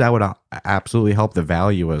there was, that would absolutely help the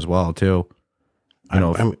value as well too.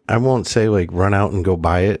 I won't say like run out and go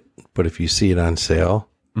buy it, but if you see it on sale,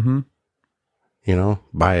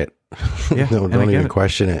 buy it. Yeah, don't even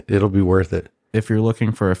question it. It'll be worth it. If you're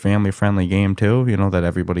looking for a family-friendly game too, that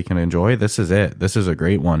everybody can enjoy, this is it. This is a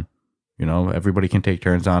great one. Everybody can take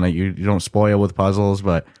turns on it. You don't spoil with puzzles,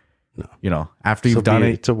 but after you've done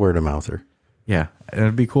it, it's a word of mouther. yeah, and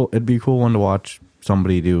it'd be cool. It'd be a cool one to watch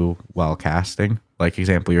somebody do while casting. Like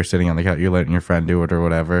example, you're sitting on the couch, you're letting your friend do it or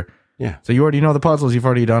whatever. Yeah. So you already know the puzzles, you've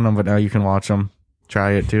already done them, but now you can watch them,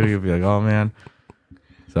 try it too. You'll be like, oh man.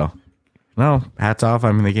 So, no, hats off.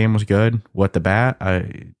 The game was good. What the bat?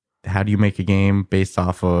 How do you make a game based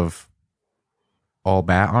off of all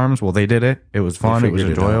bat arms? Well, they did it. It was fun. It was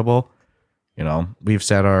enjoyable. We've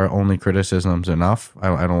said our only criticisms enough.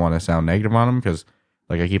 I don't want to sound negative on them because,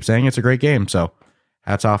 like I keep saying, it's a great game. So,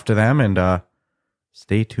 hats off to them, and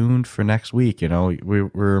stay tuned for next week.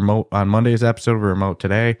 We're remote on Monday's episode. We're remote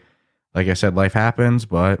today. Like I said, life happens,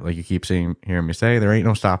 but like you keep hearing me say, there ain't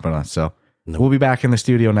no stopping us. So we'll be back in the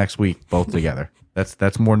studio next week, both together.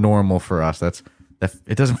 That's more normal for us.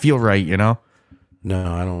 It doesn't feel right, No,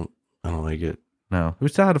 I don't like it. No, we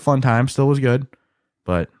still had a fun time. Still was good,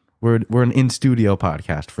 but we're an in studio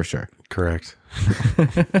podcast for sure. Correct.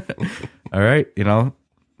 All right,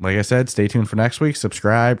 like I said, stay tuned for next week.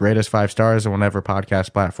 Subscribe, rate us 5 stars on whatever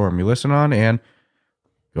podcast platform you listen on, and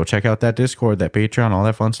go check out that Discord, that Patreon, all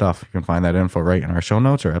that fun stuff. You can find that info right in our show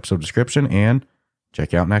notes or episode description, and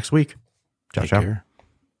check you out next week. Ciao, Take ciao. care.